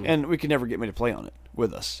 and we could never get me to play on it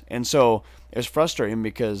with us. And so it was frustrating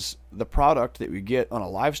because the product that we get on a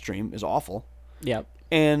live stream is awful. Yep.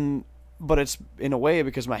 But it's in a way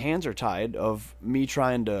because my hands are tied of me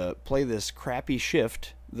trying to play this crappy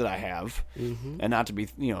shift that I have, Mm-hmm. and not to be,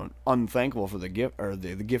 unthankful for the gift or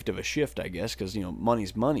the gift of a shift, I guess, because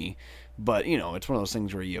money's money. But it's one of those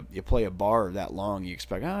things where you play a bar that long, you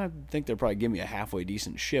expect, I think they'll probably give me a halfway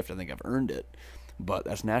decent shift. I think I've earned it. But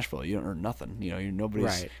that's Nashville. You don't earn nothing. You're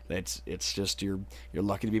nobody's. Right. It's just you're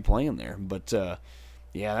lucky to be playing there. But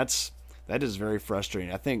yeah, that is very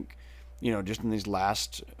frustrating. I think just in these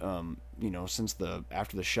last since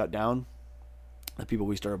after the shutdown, the people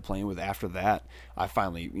we started playing with after that, I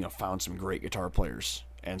finally found some great guitar players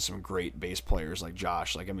and some great bass players like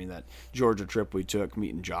Josh. Like, I mean, that Georgia trip we took,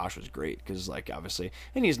 meeting Josh was great because, like, obviously,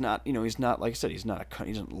 and he's not like I said, he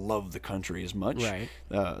doesn't love the country as much, Right.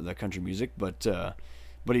 The country music, but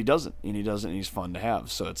he doesn't, and he's fun to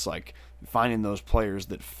have. So it's like finding those players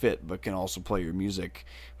that fit but can also play your music.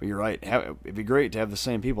 But you're right, it'd be great to have the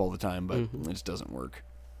same people all the time, but it just doesn't work.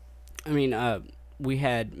 I mean, we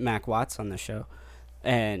had Mac Watts on the show,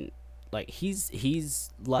 and like he's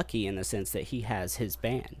lucky in the sense that he has his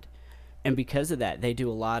band, and because of that, they do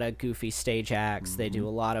a lot of goofy stage acts. They do a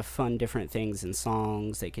lot of fun different things in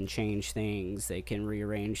songs. They can change things. They can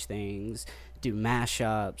rearrange things. Do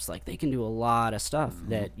mashups. Like, they can do a lot of stuff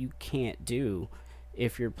that you can't do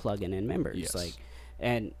if you're plugging in members. Yes. Like,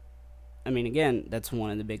 and I mean, again, that's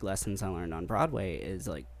one of the big lessons I learned on Broadway is,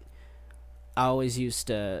 like, I always used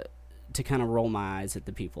to kind of roll my eyes at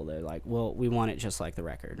the people that are like, well, we want it just like the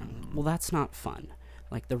record. Well, that's not fun.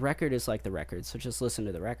 Like, the record is like the record, so just listen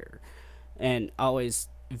to the record. And I always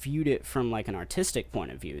viewed it from, like, an artistic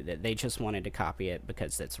point of view, that they just wanted to copy it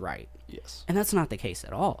because that's right. Yes. And that's not the case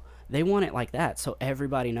at all. They want it like that so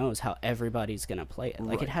everybody knows how everybody's going to play it.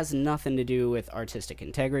 Like, Right. it has nothing to do with artistic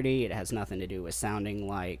integrity. It has nothing to do with sounding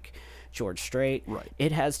like George Strait. Right.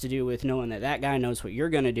 It has to do with knowing that that guy knows what you're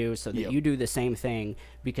going to do so that Yep. you do the same thing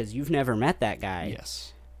because you've never met that guy.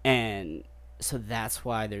 Yes. And so that's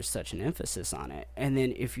why there's such an emphasis on it. And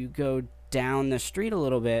then if you go down the street a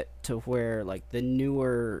little bit to where, like, the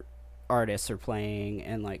newer artists are playing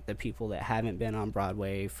and, like, the people that haven't been on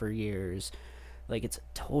Broadway for years, like, it's a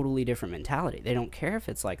totally different mentality. They don't care if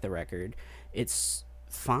it's like the record. It's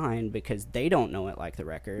fine because they don't know it like the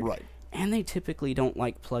record. Right. And they typically don't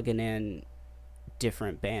like plugging in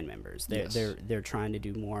different band members. Yes. They're trying to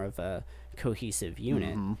do more of a cohesive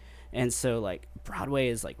unit. Mm-hmm. And so, like, Broadway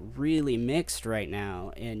is, like, really mixed right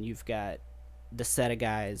now, and you've got the set of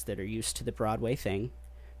guys that are used to the Broadway thing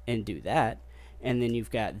and do that, and then you've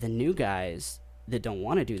got the new guys that don't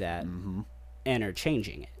want to do that and are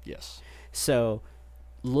changing it. Yes. So,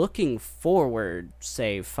 looking forward,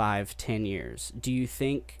 say 5-10 years, do you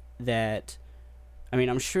think that, I mean,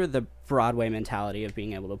 I'm sure the Broadway mentality of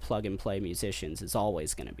being able to plug and play musicians is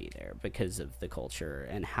always going to be there because of the culture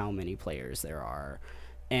and how many players there are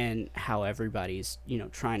and how everybody's,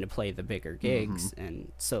 trying to play the bigger gigs.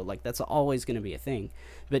 And so, like, that's always going to be a thing.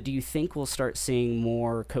 But do you think we'll start seeing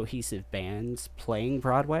more cohesive bands playing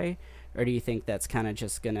Broadway? Or do you think that's kind of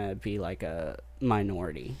just going to be like a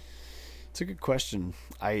minority? It's a good question.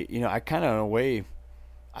 I kind of, in a way,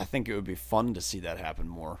 I think it would be fun to see that happen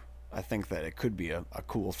more. I think that it could be a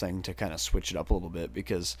cool thing to kind of switch it up a little bit,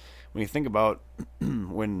 because when you think about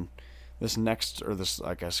when this next, or this,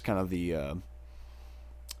 I guess, kind of the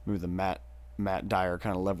maybe the Matt Dyer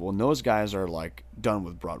kind of level, when those guys are, like, done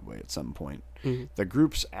with Broadway at some point, the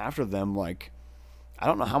groups after them, like, I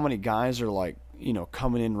don't know how many guys are, like,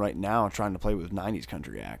 coming in right now trying to play with 90s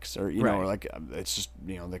country acts, or or, like, it's just,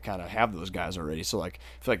 they kind of have those guys already. So, like,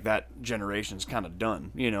 I feel like that generation's kind of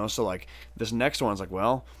done, so, like, this next one's like,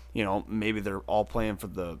 well, maybe they're all playing for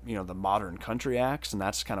the the modern country acts, and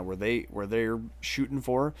that's kind of where they're shooting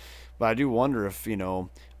for. But I do wonder if,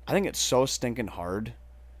 I think it's so stinking hard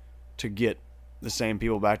to get the same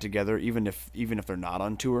people back together, even if they're not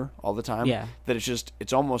on tour all the time, that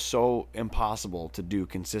it's almost so impossible to do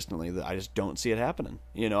consistently that I just don't see it happening.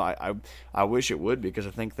 I wish it would, because I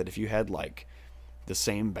think that if you had, like, the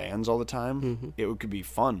same bands all the time, it could be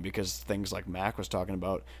fun, because things like Mac was talking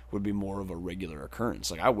about would be more of a regular occurrence.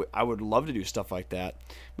 Like, I would love to do stuff like that,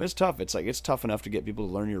 but it's tough. It's like, it's tough enough to get people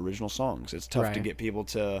to learn your original songs. It's tough to get people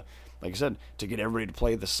to, like I said, to get everybody to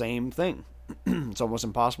play the same thing. It's almost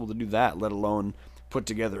impossible to do that, let alone put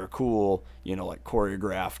together a cool, like,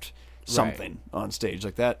 choreographed something on stage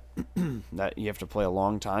like that. That you have to play a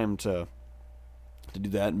long time to do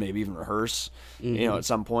that, and maybe even rehearse, at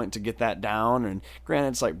some point to get that down. And granted,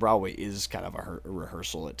 it's like Broadway is kind of a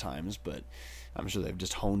rehearsal at times, but I'm sure they've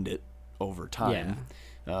just honed it over time.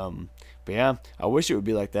 But yeah, I wish it would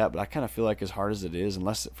be like that, but I kind of feel like, as hard as it is,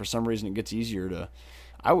 unless for some reason it gets easier to,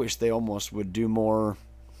 I wish they almost would do more,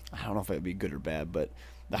 I don't know if it'd be good or bad, but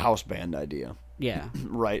the house band idea. Yeah.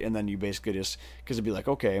 Right. And then you basically just, because it'd be like,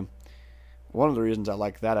 okay, one of the reasons I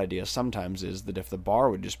like that idea sometimes is that if the bar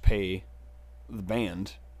would just pay the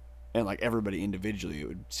band and like everybody individually, it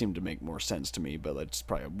would seem to make more sense to me, but it's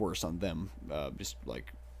probably worse on them, just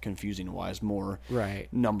like confusing wise, more Right.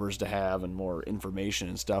 numbers to have and more information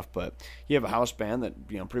and stuff. But you have a house band that,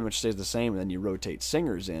 you know, pretty much stays the same, and then you rotate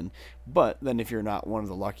singers in. But then if you're not one of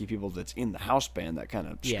the lucky people that's in the house band, that kind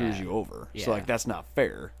of screws you over. Yeah. So like that's not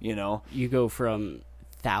fair, you know. You go from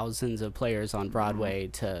thousands of players on Broadway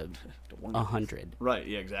to 100. Right,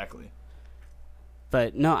 yeah, exactly.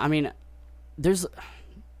 But no, I mean,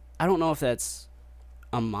 I don't know if that's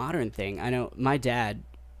a modern thing. I know my dad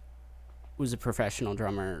was a professional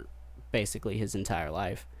drummer basically his entire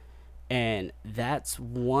life, and that's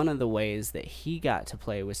one of the ways that he got to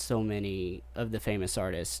play with so many of the famous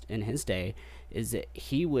artists in his day, is that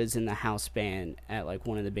he was in the house band at like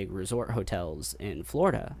one of the big resort hotels in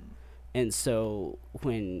Florida. And so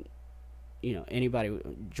when, you know,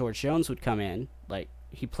 George Jones would come in, like,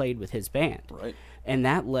 he played with his band. Right. And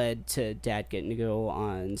that led to Dad getting to go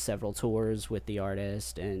on several tours with the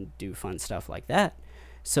artist and do fun stuff like that.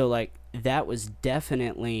 So, like, that was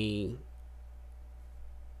definitely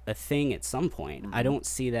a thing at some point. I don't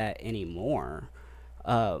see that anymore.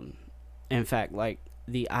 In fact, like,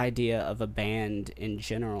 the idea of a band in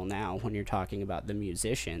general now, when you're talking about the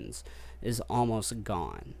musicians, is almost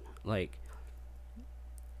gone. Like,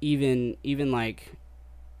 even like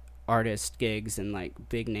artist gigs and like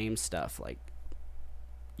big name stuff, like,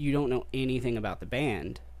 you don't know anything about the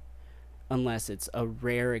band unless it's a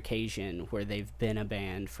rare occasion where they've been a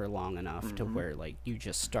band for long enough to where like you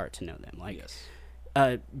just start to know them. Like,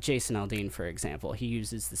 Yes. Jason Aldean, for example, he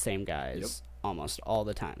uses the same guys almost all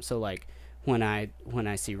the time. So like when I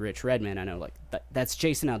see Rich Redmond, I know like that's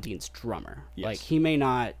Jason Aldean's drummer. Yes. Like, he may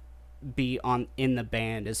not be in the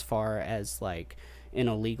band as far as like in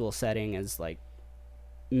a legal setting as like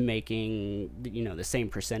making, you know, the same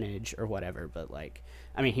percentage or whatever, but like,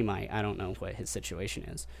 I mean, he might, I don't know what his situation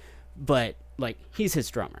is, but like, he's his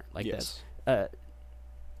drummer. Like, Yes. that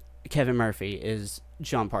Kevin Murphy is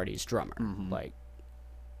John Party's drummer, like,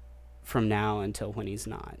 from now until when he's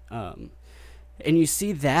not. And you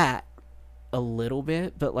see that a little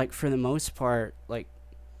bit, but like for the most part, like,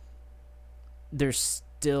 they're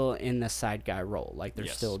still in the side guy role. Like, they're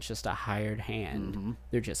still just a hired hand.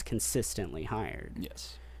 They're just consistently hired.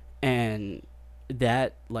 Yes. And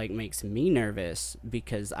that like makes me nervous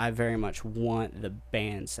because I very much want the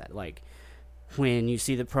band set. Like, when you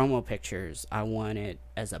see the promo pictures, I want it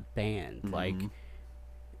as a band. Like,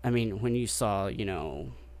 I mean, when you saw, you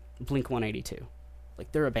know, Blink 182,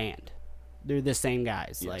 like, they're a band. They're the same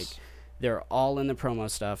guys. Yes. Like, they're all in the promo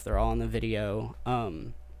stuff. They're all in the video.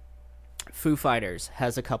 Foo Fighters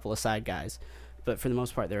has a couple of side guys, but for the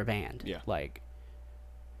most part, they're a band. Yeah. Like,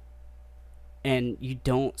 and you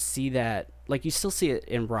don't see that, like, you still see it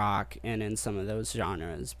in rock and in some of those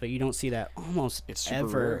genres, but you don't see that almost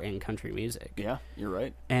ever in country music. Yeah, you're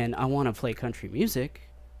right. And I want to play country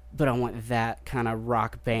music, but I want that kind of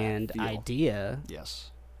rock band idea.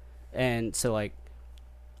 Yes. And so, like,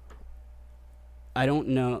 I don't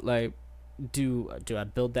know, like, do I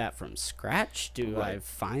build that from scratch? Do I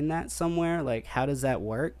find that somewhere? Like, how does that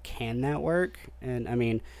work? Can that work? And I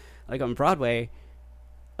mean, like, on Broadway,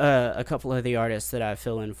 a couple of the artists that I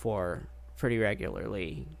fill in for pretty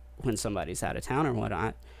regularly when somebody's out of town or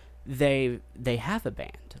whatnot, they have a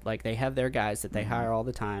band. Like, they have their guys that they hire all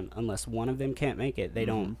the time. Unless one of them can't make it, they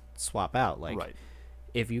don't swap out. Like,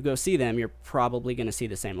 if you go see them, you're probably going to see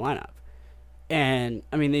the same lineup. And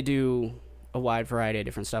I mean, they do a wide variety of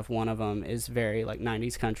different stuff. One of them is very like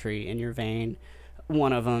 90s country in your vein.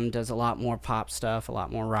 One of them does a lot more pop stuff, a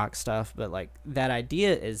lot more rock stuff, but like that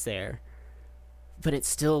idea is there, but it's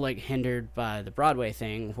still like hindered by the Broadway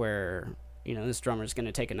thing where, you know, this drummer's going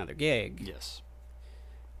to take another gig. Yes.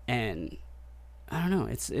 And I don't know,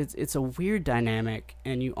 it's a weird dynamic,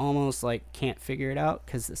 and you almost like can't figure it out,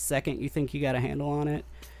 because the second you think you got a handle on it,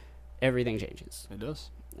 everything changes. It does.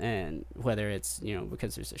 And whether it's, you know,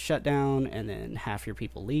 because there's a shutdown and then half your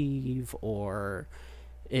people leave, or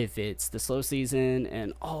if it's the slow season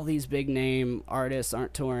and all these big name artists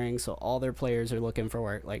aren't touring, so all their players are looking for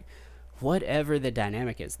work. Like, whatever the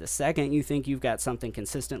dynamic is, the second you think you've got something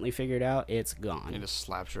consistently figured out, it's gone. It just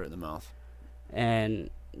slaps you right in the mouth. And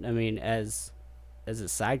I mean, as a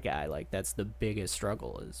side guy, like, that's the biggest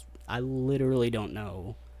struggle, is I literally don't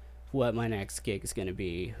know what my next gig is going to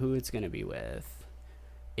be, who it's going to be with,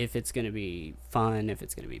 if it's going to be fun, if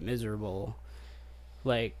it's going to be miserable.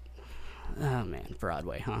 Like, oh man,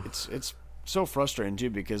 Broadway, huh? It's so frustrating too,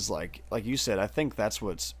 because like you said, I think that's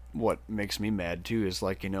what makes me mad too, is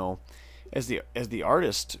like, you know, as the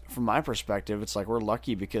artist, from my perspective, it's like we're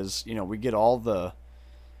lucky because we get all the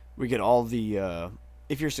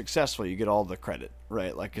if you're successful, you get all the credit,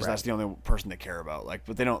 right? Like, because that's the only person they care about. Like,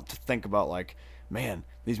 but they don't think about like, man,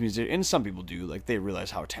 these musicians, and some people do, like they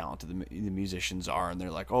realize how talented the musicians are, and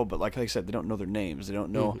they're like, oh, but like I said, they don't know their names, they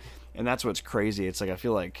don't know, and that's what's crazy. It's like I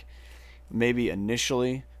feel like maybe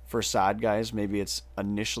initially for side guys, maybe it's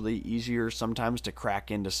initially easier sometimes to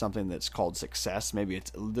crack into something that's called success. Maybe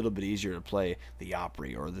it's a little bit easier to play the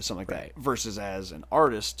Opry or something like that versus as an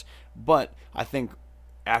artist. But I think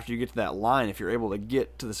after you get to that line, if you're able to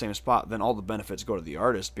get to the same spot, then all the benefits go to the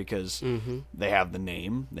artist because they have the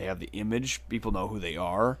name, they have the image, people know who they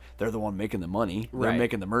are, they're the one making the money, they're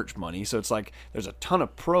making the merch money. So it's like there's a ton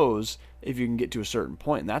of pros if you can get to a certain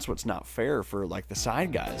point, and that's what's not fair for like the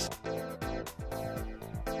side guys.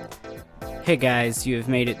 Hey guys, you have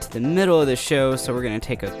made it to the middle of the show, so we're going to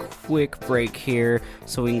take a quick break here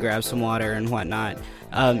so we can grab some water and whatnot.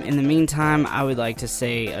 In the meantime, I would like to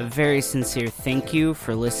say a very sincere thank you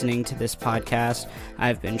for listening to this podcast.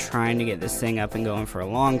 I've been trying to get this thing up and going for a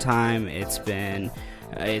long time. It's been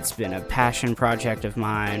a passion project of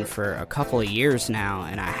mine for a couple of years now,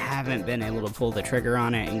 and I haven't been able to pull the trigger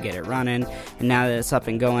on it and get it running. And now that it's up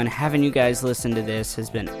and going, having you guys listen to this has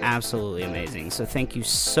been absolutely amazing. So thank you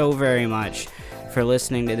so very much for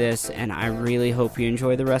listening to this, and I really hope you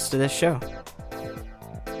enjoy the rest of this show.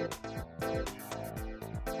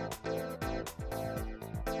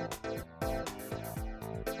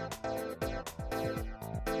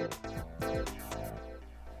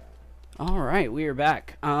 All right, we are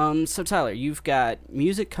back. So Tyler, you've got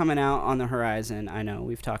music coming out on the horizon. I know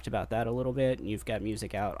we've talked about that a little bit, and you've got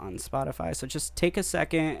music out on Spotify. So just take a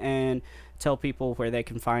second and tell people where they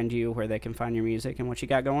can find you, where they can find your music, and what you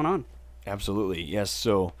got going on. Absolutely, yes.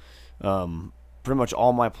 So pretty much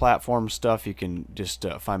all my platform stuff, you can just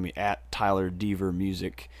find me at Tyler Deaver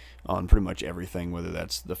Music on pretty much everything, whether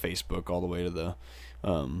that's the Facebook all the way to the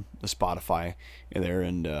Spotify there.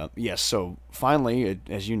 And yes, so finally,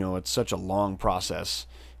 as you know, it's such a long process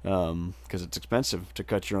because it's expensive to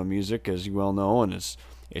cut your own music, as you well know, and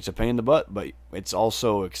it's a pain in the butt, but it's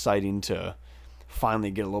also exciting to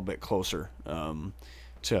finally get a little bit closer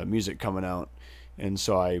to music coming out. And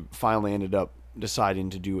so I finally ended up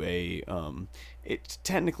deciding to do it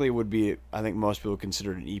technically would be, I think most people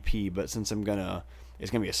consider it an EP, but since it's going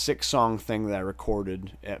to be a 6-song thing that I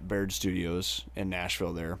recorded at Baird Studios in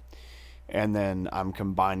Nashville there. And then I'm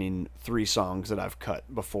combining 3 songs that I've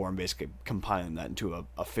cut before and basically compiling that into an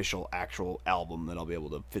official, actual album that I'll be able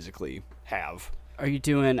to physically have. Are you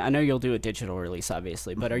doing, I know you'll do a digital release,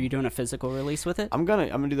 obviously, but are you doing a physical release with it? I'm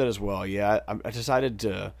gonna do that as well, yeah. I decided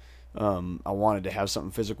to, I wanted to have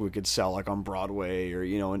something physical we could sell like on Broadway or,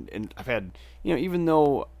 and I've had, even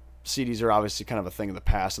though CDs are obviously kind of a thing of the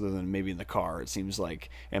past other than maybe in the car, it seems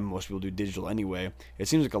like, and most people do digital anyway, it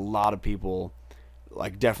seems like a lot of people,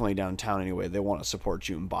 like definitely downtown anyway, they want to support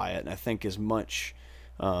you and buy it. And I think as much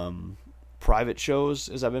private shows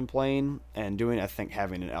as I've been playing and doing, I think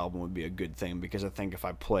having an album would be a good thing, because I think if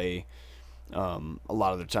I play a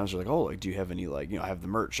lot of the times they're like, oh, like, do you have any, like, I have the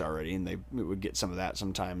merch already, and they would get some of that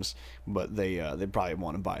sometimes, but they'd probably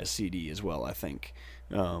want to buy a CD as well, I think.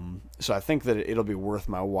 So I think that it'll be worth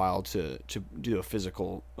my while to do a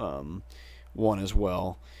physical one as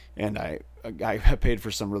well. And I paid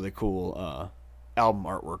for some really cool album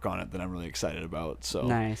artwork on it that I'm really excited about. So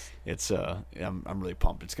nice. It's I'm really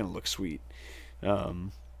pumped. It's gonna look sweet.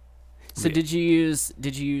 So did you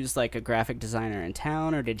use like a graphic designer in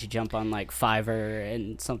town, or did you jump on like Fiverr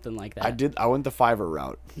and something like that? I went the Fiverr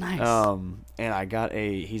route. Nice. And I got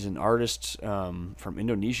he's an artist from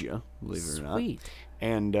Indonesia, believe it or not. Sweet.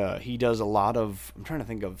 And he does a lot of, I'm trying to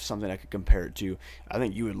think of something I could compare it to. I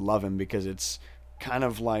think you would love him because it's kind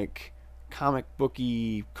of like comic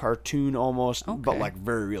booky cartoon almost, okay, but like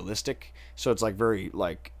very realistic. So it's like very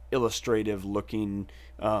like illustrative looking.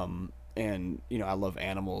 And I love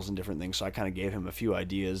animals and different things, so I kind of gave him a few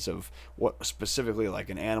ideas of what specifically, like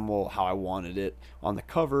an animal, how I wanted it on the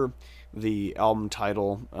cover, the album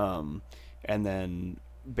title, and then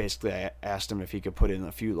basically I asked him if he could put in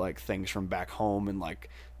a few like things from back home and like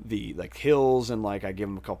the like hills, and like I gave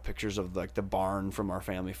him a couple pictures of like the barn from our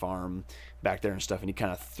family farm back there and stuff, and he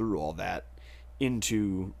kind of threw all that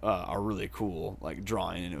into a really cool like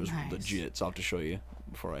drawing, and it was nice. Legit. So I'll have to show you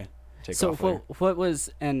before I take So off later. what was,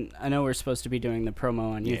 and I know we're supposed to be doing the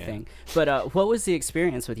promo on you Yeah. thing, but what was the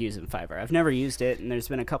experience with using Fiverr? I've never used it, and there's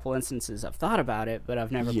been a couple instances I've thought about it, but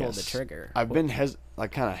I've never pulled the trigger. I've been kind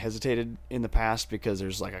of hesitated in the past because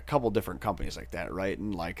there's like a couple different companies like that, right?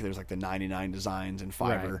 And like there's like the 99 Designs and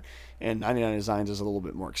Fiverr, Right. and 99 Designs is a little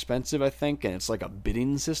bit more expensive, I think, and it's like a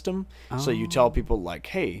bidding system. So you tell people like,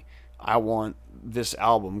 hey, I want this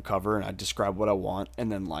album cover, and I describe what I want,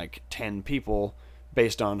 and then like 10 people,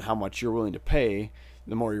 based on how much you're willing to pay,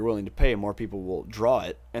 the more you're willing to pay, more people will draw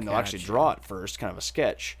it, and they'll actually draw it first, kind of a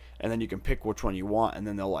sketch, and then you can pick which one you want, and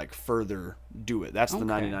then they'll like further do it. That's the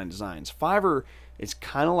 99 Designs. Fiverr, it's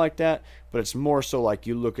kind of like that, but it's more so like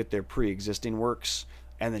you look at their pre-existing works,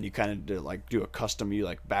 and then you kind of do a custom, you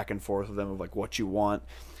like back and forth with them of like what you want.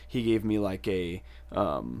 He gave me like a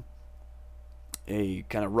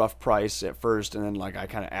kind of rough price at first, and then like I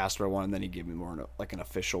kind of asked what I wanted, and then he gave me more like an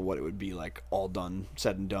official what it would be like all done,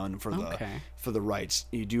 said and done for the rights.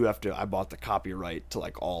 You do have to, I bought the copyright to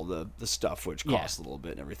like all the stuff, which costs a little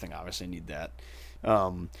bit and everything. Obviously I need that,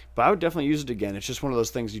 but I would definitely use it again. It's just one of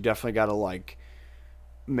those things you definitely got to like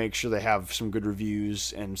make sure they have some good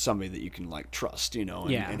reviews and somebody that you can like trust,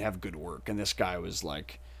 and have good work. And this guy was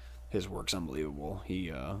like, his work's unbelievable.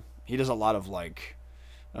 He does a lot of like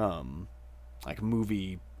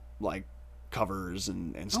movie like covers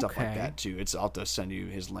and stuff like that too. I'll have to send you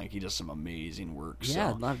his link. He does some amazing work. Yeah,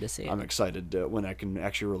 so I'd love to see it. I'm excited when I can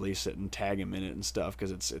actually release it and tag him in it and stuff,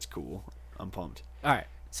 because it's cool. I'm pumped. All right.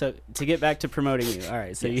 So to get back to promoting you, all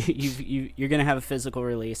right. So you're gonna have a physical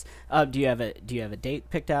release. Do you have a date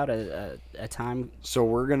picked out, a time? So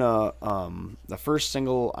we're gonna the first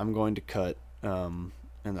single I'm going to cut, and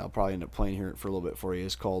I'll probably end up playing here for a little bit for you,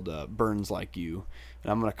 is called Burns Like You.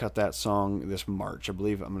 And I'm going to cut that song this March. I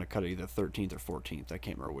believe I'm going to cut it either 13th or 14th. I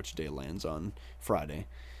can't remember which day it lands on Friday.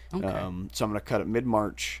 Okay. So I'm going to cut it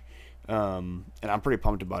mid-March, and I'm pretty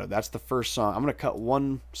pumped about it. That's the first song. I'm going to cut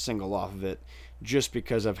one single off of it just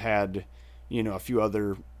because I've had, a few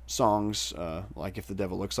other songs, like If the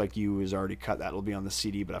Devil Looks Like You is already cut. That'll be on the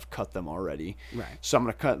CD, but I've cut them already. Right. So I'm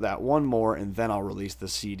going to cut that one more, and then I'll release the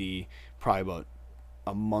CD probably about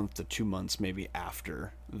a month to 2 months maybe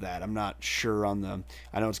after that. I'm not sure on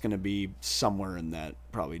I know it's going to be somewhere in that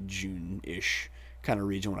probably June-ish kind of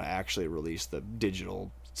region when I actually release the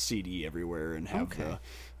digital CD everywhere and have the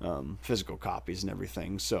physical copies and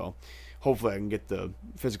everything. So hopefully I can get the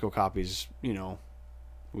physical copies,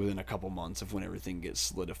 within a couple months of when everything gets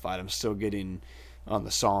solidified. I'm still getting on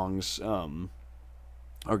the songs,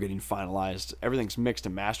 are getting finalized. Everything's mixed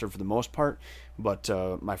and mastered for the most part, but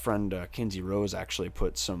my friend Kinsey Rose actually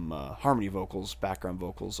put some harmony vocals, background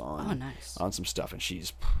vocals on on some stuff, and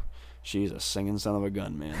she's a singing son of a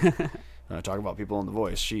gun, man. Talk about people in the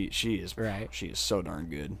voice. She is right. She is so darn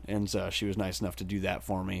good, and she was nice enough to do that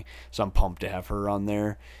for me. So I'm pumped to have her on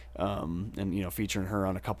there, and featuring her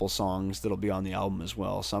on a couple songs that'll be on the album as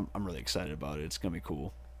well. So I'm really excited about it. It's gonna be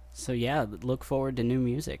cool. So yeah, look forward to new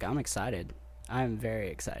music. I'm excited. I'm very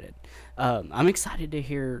excited. I'm excited to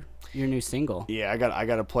hear your new single. Yeah, I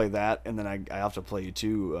got to play that, and then I have to play you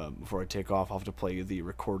too before I take off. I'll have to play you the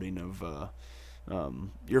recording of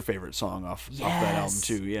your favorite song off that album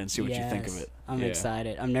too. Yeah, and see what you think of it. I'm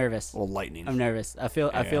excited. I'm nervous. Well, lightning. I'm nervous. I feel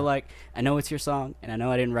like I know it's your song, and I know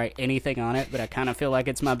I didn't write anything on it, but I kind of feel like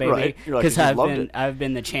it's my baby because I've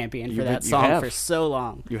been the champion for that song for so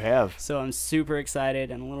long. You have. So I'm super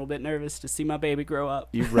excited and a little bit nervous to see my baby grow up.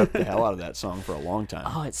 You've repped the hell out of that song for a long time.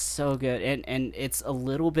 Oh, it's so good, and it's a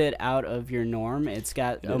little bit out of your norm. It's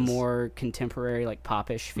got a more contemporary, like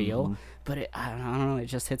popish feel, but I don't know. It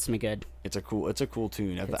just hits me good. It's a cool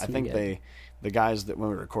tune. I think the guys that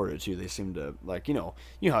when we recorded it too, they seem to like you know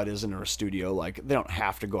how it is in a studio. Like they don't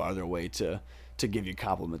have to go out of their way to give you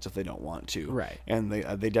compliments if they don't want to. Right. And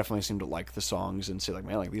they definitely seem to like the songs and say like,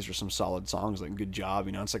 man, like these are some solid songs. Like good job.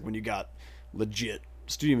 It's like when you got legit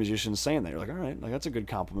studio musicians saying that, you're like, all right, like that's a good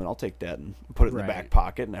compliment. I'll take that and put it in the back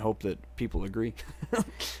pocket. And I hope that people agree.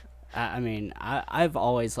 I mean, I've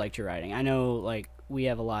always liked your writing. I know like we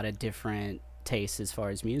have a lot of different tastes as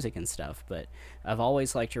far as music and stuff, but I've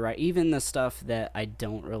always liked your writing. Even the stuff that I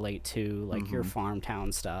don't relate to, like your farm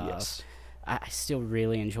town stuff. Yes. I still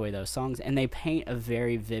really enjoy those songs, and they paint a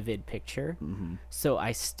very vivid picture. So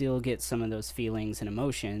I still get some of those feelings and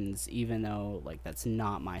emotions, even though like that's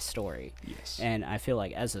not my story. Yes. And I feel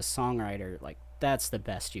like as a songwriter, like that's the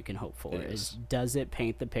best you can hope for. Is does it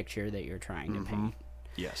paint the picture that you're trying to paint?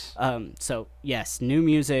 Yes. So yes, new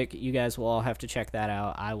music. You guys will all have to check that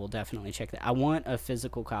out. I will definitely check that. I want a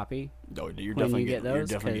physical copy. No, you're when definitely you get those.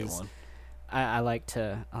 You're definitely get one. I like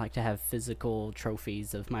to have physical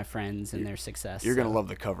trophies of my friends and their success. You're gonna love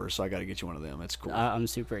the cover, so I got to get you one of them. It's cool. I'm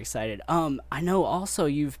super excited. I know also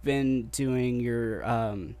you've been doing your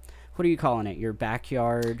what are you calling it? Your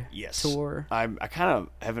backyard tour? I kind of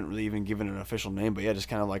haven't really even given it an official name, but yeah, just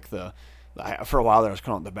kind of like for a while there I was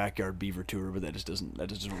calling it the Backyard Beaver Tour, but that just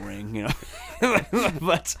doesn't ring, you know.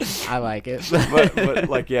 But I like it. but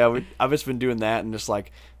like yeah, I've just been doing that and just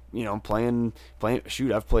like, you know, playing.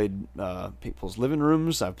 Shoot, I've played people's living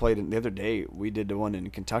rooms. I've played the other day. We did the one in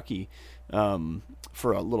Kentucky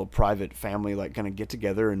for a little private family like kind of get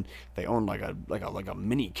together, and they owned like a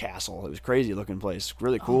mini castle. It was crazy looking place,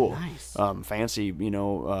 really cool, nice. Fancy, you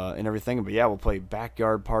know, and everything. But yeah, we'll play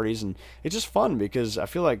backyard parties, and it's just fun because I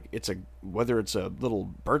feel like whether it's a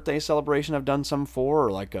little birthday celebration I've done some for,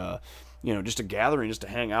 or like a, you know, just a gathering, just to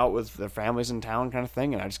hang out with the families in town kind of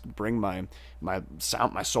thing. And I just bring my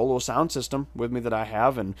solo sound system with me that I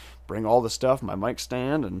have, and bring all the stuff, my mic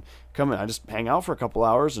stand, and come in. I just hang out for a couple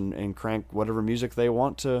hours and crank whatever music they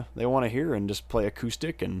want to hear, and just play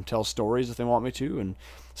acoustic and tell stories if they want me to. And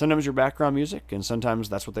sometimes you're background music, and sometimes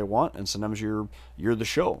that's what they want, and sometimes you're the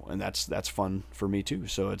show, and that's fun for me too.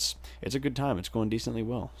 So it's a good time. It's going decently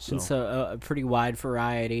well. So a pretty wide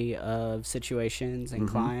variety of situations and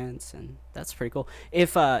clients, and that's pretty cool.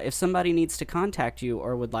 If somebody needs to contact you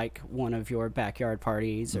or would like one of your backyard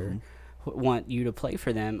parties or want you to play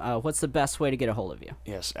for them, what's the best way to get a hold of you?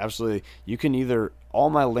 Yes, absolutely. You can all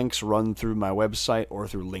my links run through my website or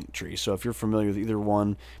through Linktree. So if you're familiar with either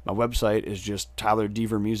one, my website is just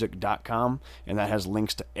tylerdeavermusic.com, and that has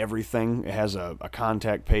links to everything. It has a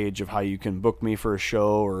contact page of how you can book me for a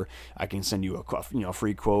show, or I can send you a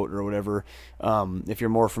free quote or whatever. If you're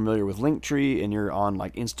more familiar with Linktree and you're on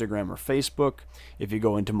like Instagram or Facebook, if you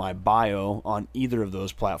go into my bio on either of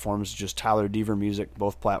those platforms, just Tyler Deaver Music,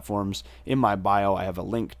 both platforms, in my bio I have a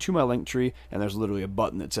link to my Linktree, and there's literally a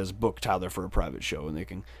button that says book Tyler for a private show, and they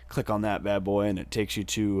can click on that bad boy, and it takes you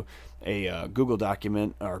to a Google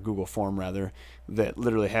document, or Google form rather, that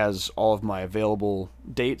literally has all of my available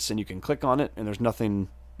dates, and you can click on it, and there's nothing,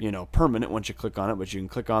 you know, permanent once you click on it, but you can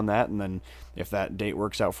click on that, and then if that date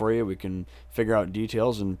works out for you, we can figure out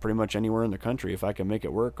details, and pretty much anywhere in the country, if I can make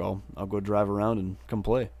it work, I'll go drive around and come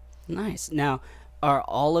play. Nice. Now, are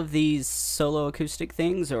all of these solo acoustic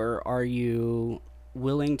things, or are you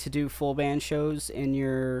willing to do full band shows in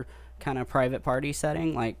your kind of private party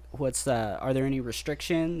setting? Like, are there any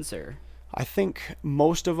restrictions, or? I think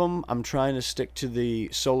most of them I'm trying to stick to the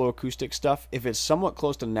solo acoustic stuff. If it's somewhat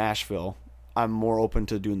close to Nashville, I'm more open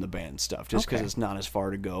to doing the band stuff, just because it's not as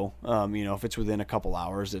far to go. You know, if it's within a couple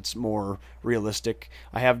hours, it's more realistic.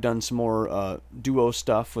 I have done some more duo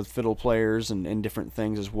stuff with fiddle players and different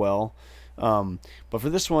things as well. But for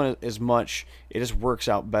this one, it just works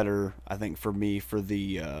out better, I think, for me for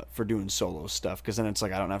doing solo stuff, because then it's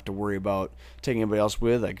like I don't have to worry about taking anybody else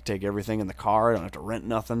with. I can take everything in the car. I don't have to rent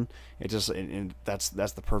nothing. That's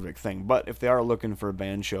the perfect thing. But if they are looking for a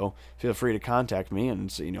band show, feel free to contact me,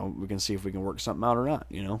 and you know, we can see if we can work something out or not.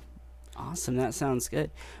 You know. Awesome, that sounds good.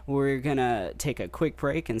 We're gonna take a quick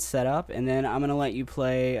break and set up, and then I'm gonna let you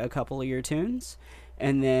play a couple of your tunes,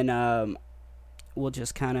 and then we'll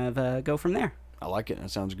just kind of go from there. I like it. That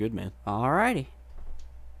sounds good, man. Alrighty.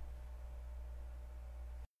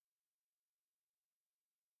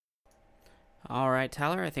 Alright,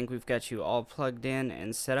 Tyler, I think we've got you all plugged in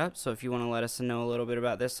and set up, so if you want to let us know a little bit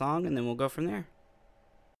about this song, and then we'll go from there.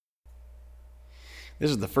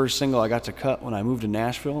 This is the first single I got to cut when I moved to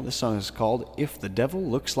Nashville. This song is called If the Devil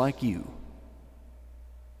Looks Like You.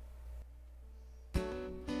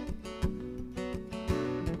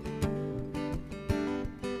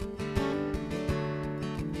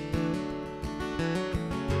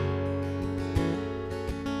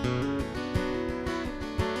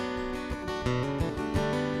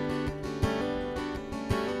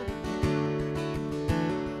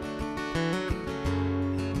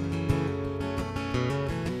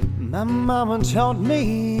 My mama taught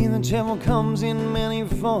me the devil comes in many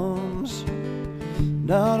forms.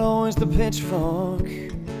 Not always the pitchfork,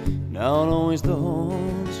 not always the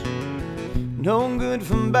horns. No good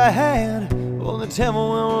from bad, well the devil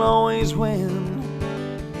will always win.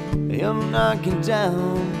 He'll knock you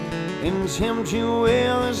down and tempt you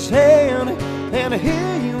with his hand. And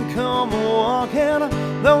here you come walking,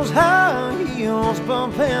 those high heels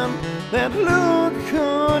bumping. That look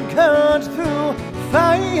could cut through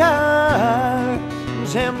fire.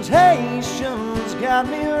 Temptation's got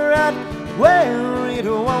me right where it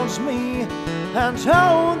wants me. I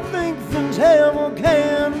don't think the devil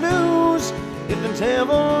can lose if the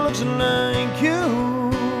devil looks like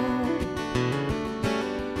you.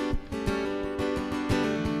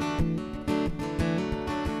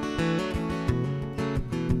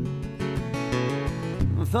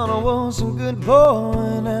 thought I was a good boy,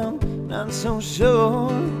 and I'm not so sure.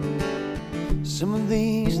 Some of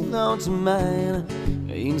these thoughts of mine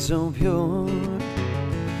ain't so pure.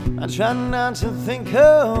 I try not to think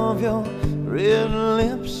of your red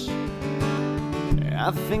lips.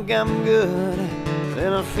 I think I'm good,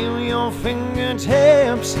 then I feel your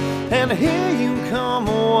fingertips, and here you come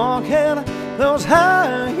walking, those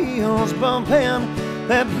high heels bumping.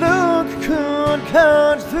 That look could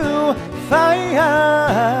cut through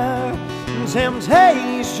fire.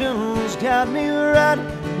 Temptation's got me right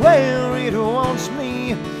where it wants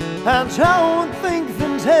me. I don't think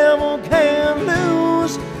the devil can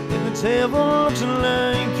lose if the devil looks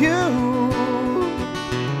like you.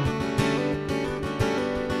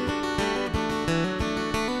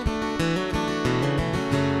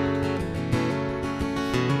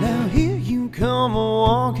 Now here you come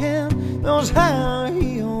walking, those high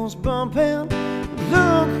heels bumping.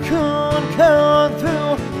 Look could cut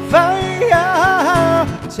through fire.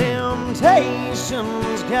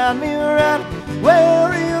 Temptation's got me right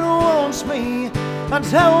where it wants me. I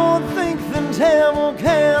don't think the devil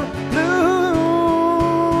can lose.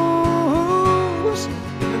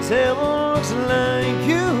 The devil looks like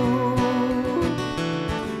you.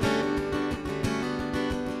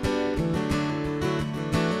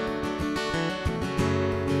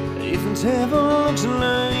 If the devil looks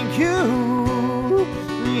like you,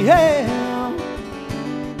 yeah.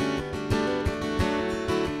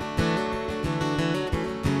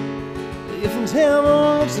 If the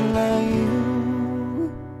devil looks like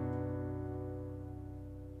you.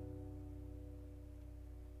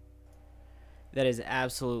 That is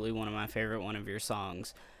absolutely one of my favorite one of your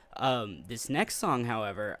songs. This next song,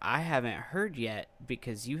 however, I haven't heard yet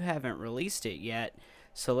because you haven't released it yet.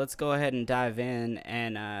 So let's go ahead and dive in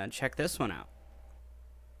and check this one out.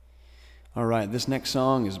 All right, this next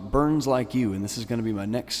song is Burns Like You, and this is going to be my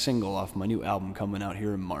next single off my new album coming out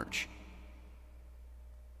here in March.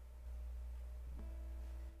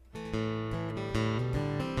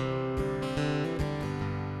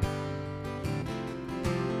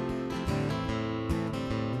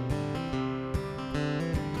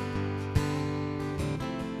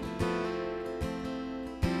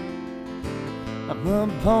 I'm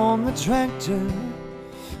up on the tractor,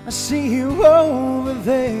 I see you over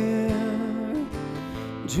there,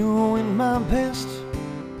 doing my best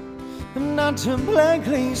and not to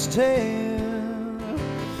blankly stare.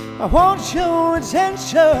 I want your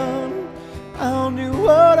attention, I'll do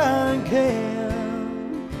what I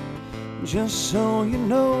can. Just so you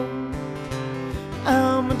know,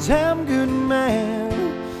 I'm a damn good man.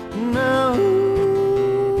 No.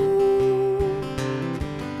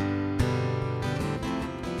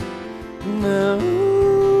 No.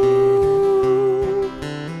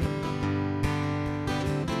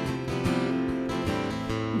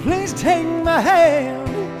 Please take my hand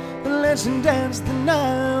and let's dance the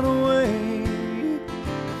night away.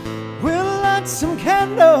 We'll light some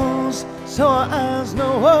candles so our eyes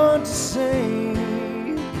know what to say.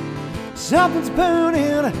 Something's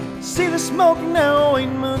burning, see the smoke now,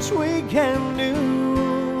 ain't much we can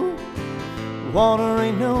do. Water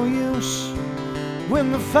ain't no use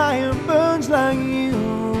when the fire burns like you.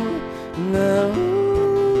 No.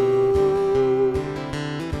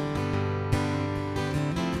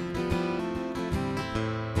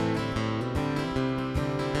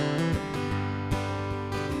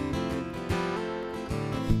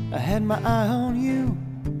 I had my eye on you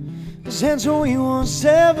since we were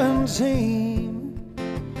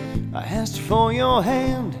 17. I asked for your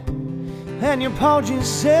hand and your paw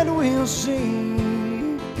just said we'll see.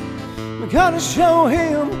 I'm gonna show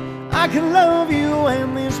him I can love you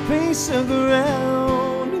and this piece of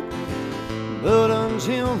ground. But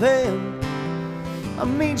until then, I'll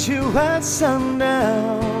meet you at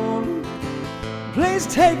sundown. Please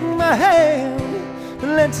take my hand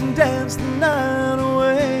and let's dance the night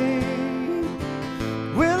away.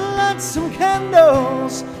 We'll light some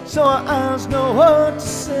candles so our eyes know what to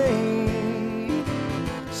say.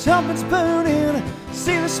 Something's burning,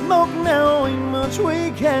 see the smoke now, ain't much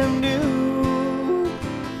we can do.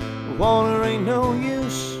 Water ain't no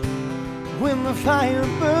use when the fire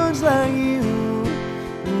burns like you.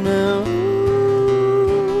 No.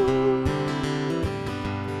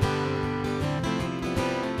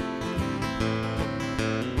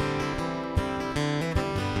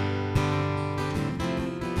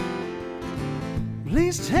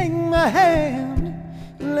 Please take my hand,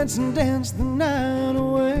 let's dance the night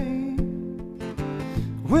away.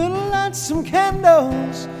 We'll light some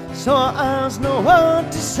candles so our eyes know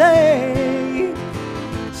what to say.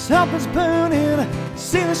 Something's burning,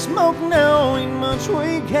 see the smoke now, ain't much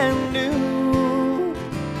we can do.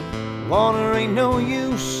 Water ain't no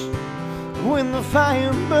use when the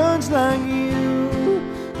fire burns like you.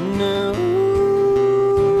 No.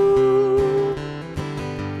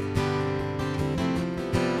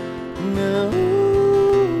 No.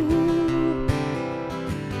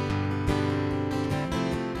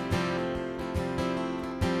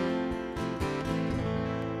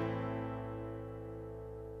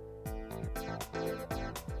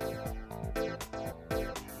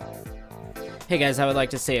 Hey guys, I would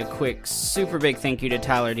like to say a quick, super big thank you to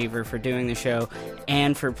Tyler Deaver for doing the show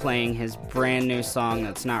and for playing his brand new song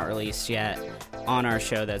that's not released yet on our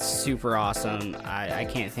show. That's super awesome. I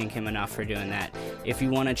can't thank him enough for doing that. If you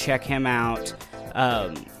want to check him out,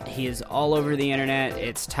 he is all over the internet.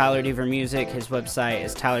 It's Tyler Deaver Music. His website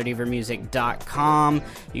is tylerdeavermusic.com.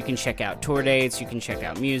 You can check out tour dates. You can check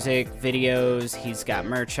out music, videos. He's got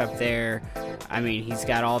merch up there. I mean, he's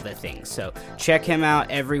got all the things. So check him out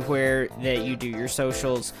everywhere that you do your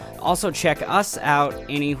socials. Also, check us out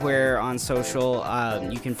anywhere on social.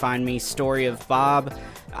 You can find me, Story of Bob.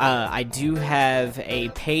 I do have a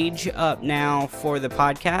page up now for the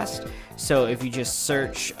podcast. So if you just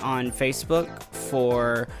search on Facebook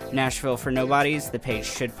for Nashville for Nobodies, the page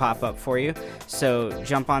should pop up for you. So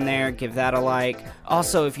jump on there, give that a like.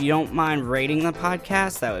 Also, if you don't mind rating the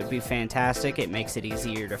podcast, that would be fantastic. It makes it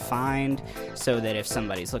easier to find so that if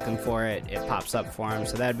somebody's looking for it, it pops up for them.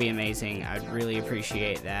 So that'd be amazing. I'd really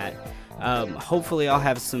appreciate that. Hopefully I'll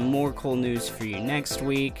have some more cool news for you next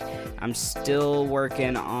week. I'm still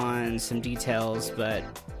working on some details, but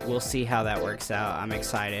we'll see how that works out. I'm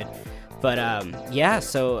excited. But yeah,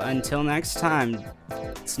 so until next time,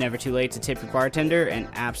 it's never too late to tip your bartender, and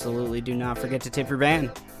absolutely do not forget to tip your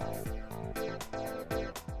band.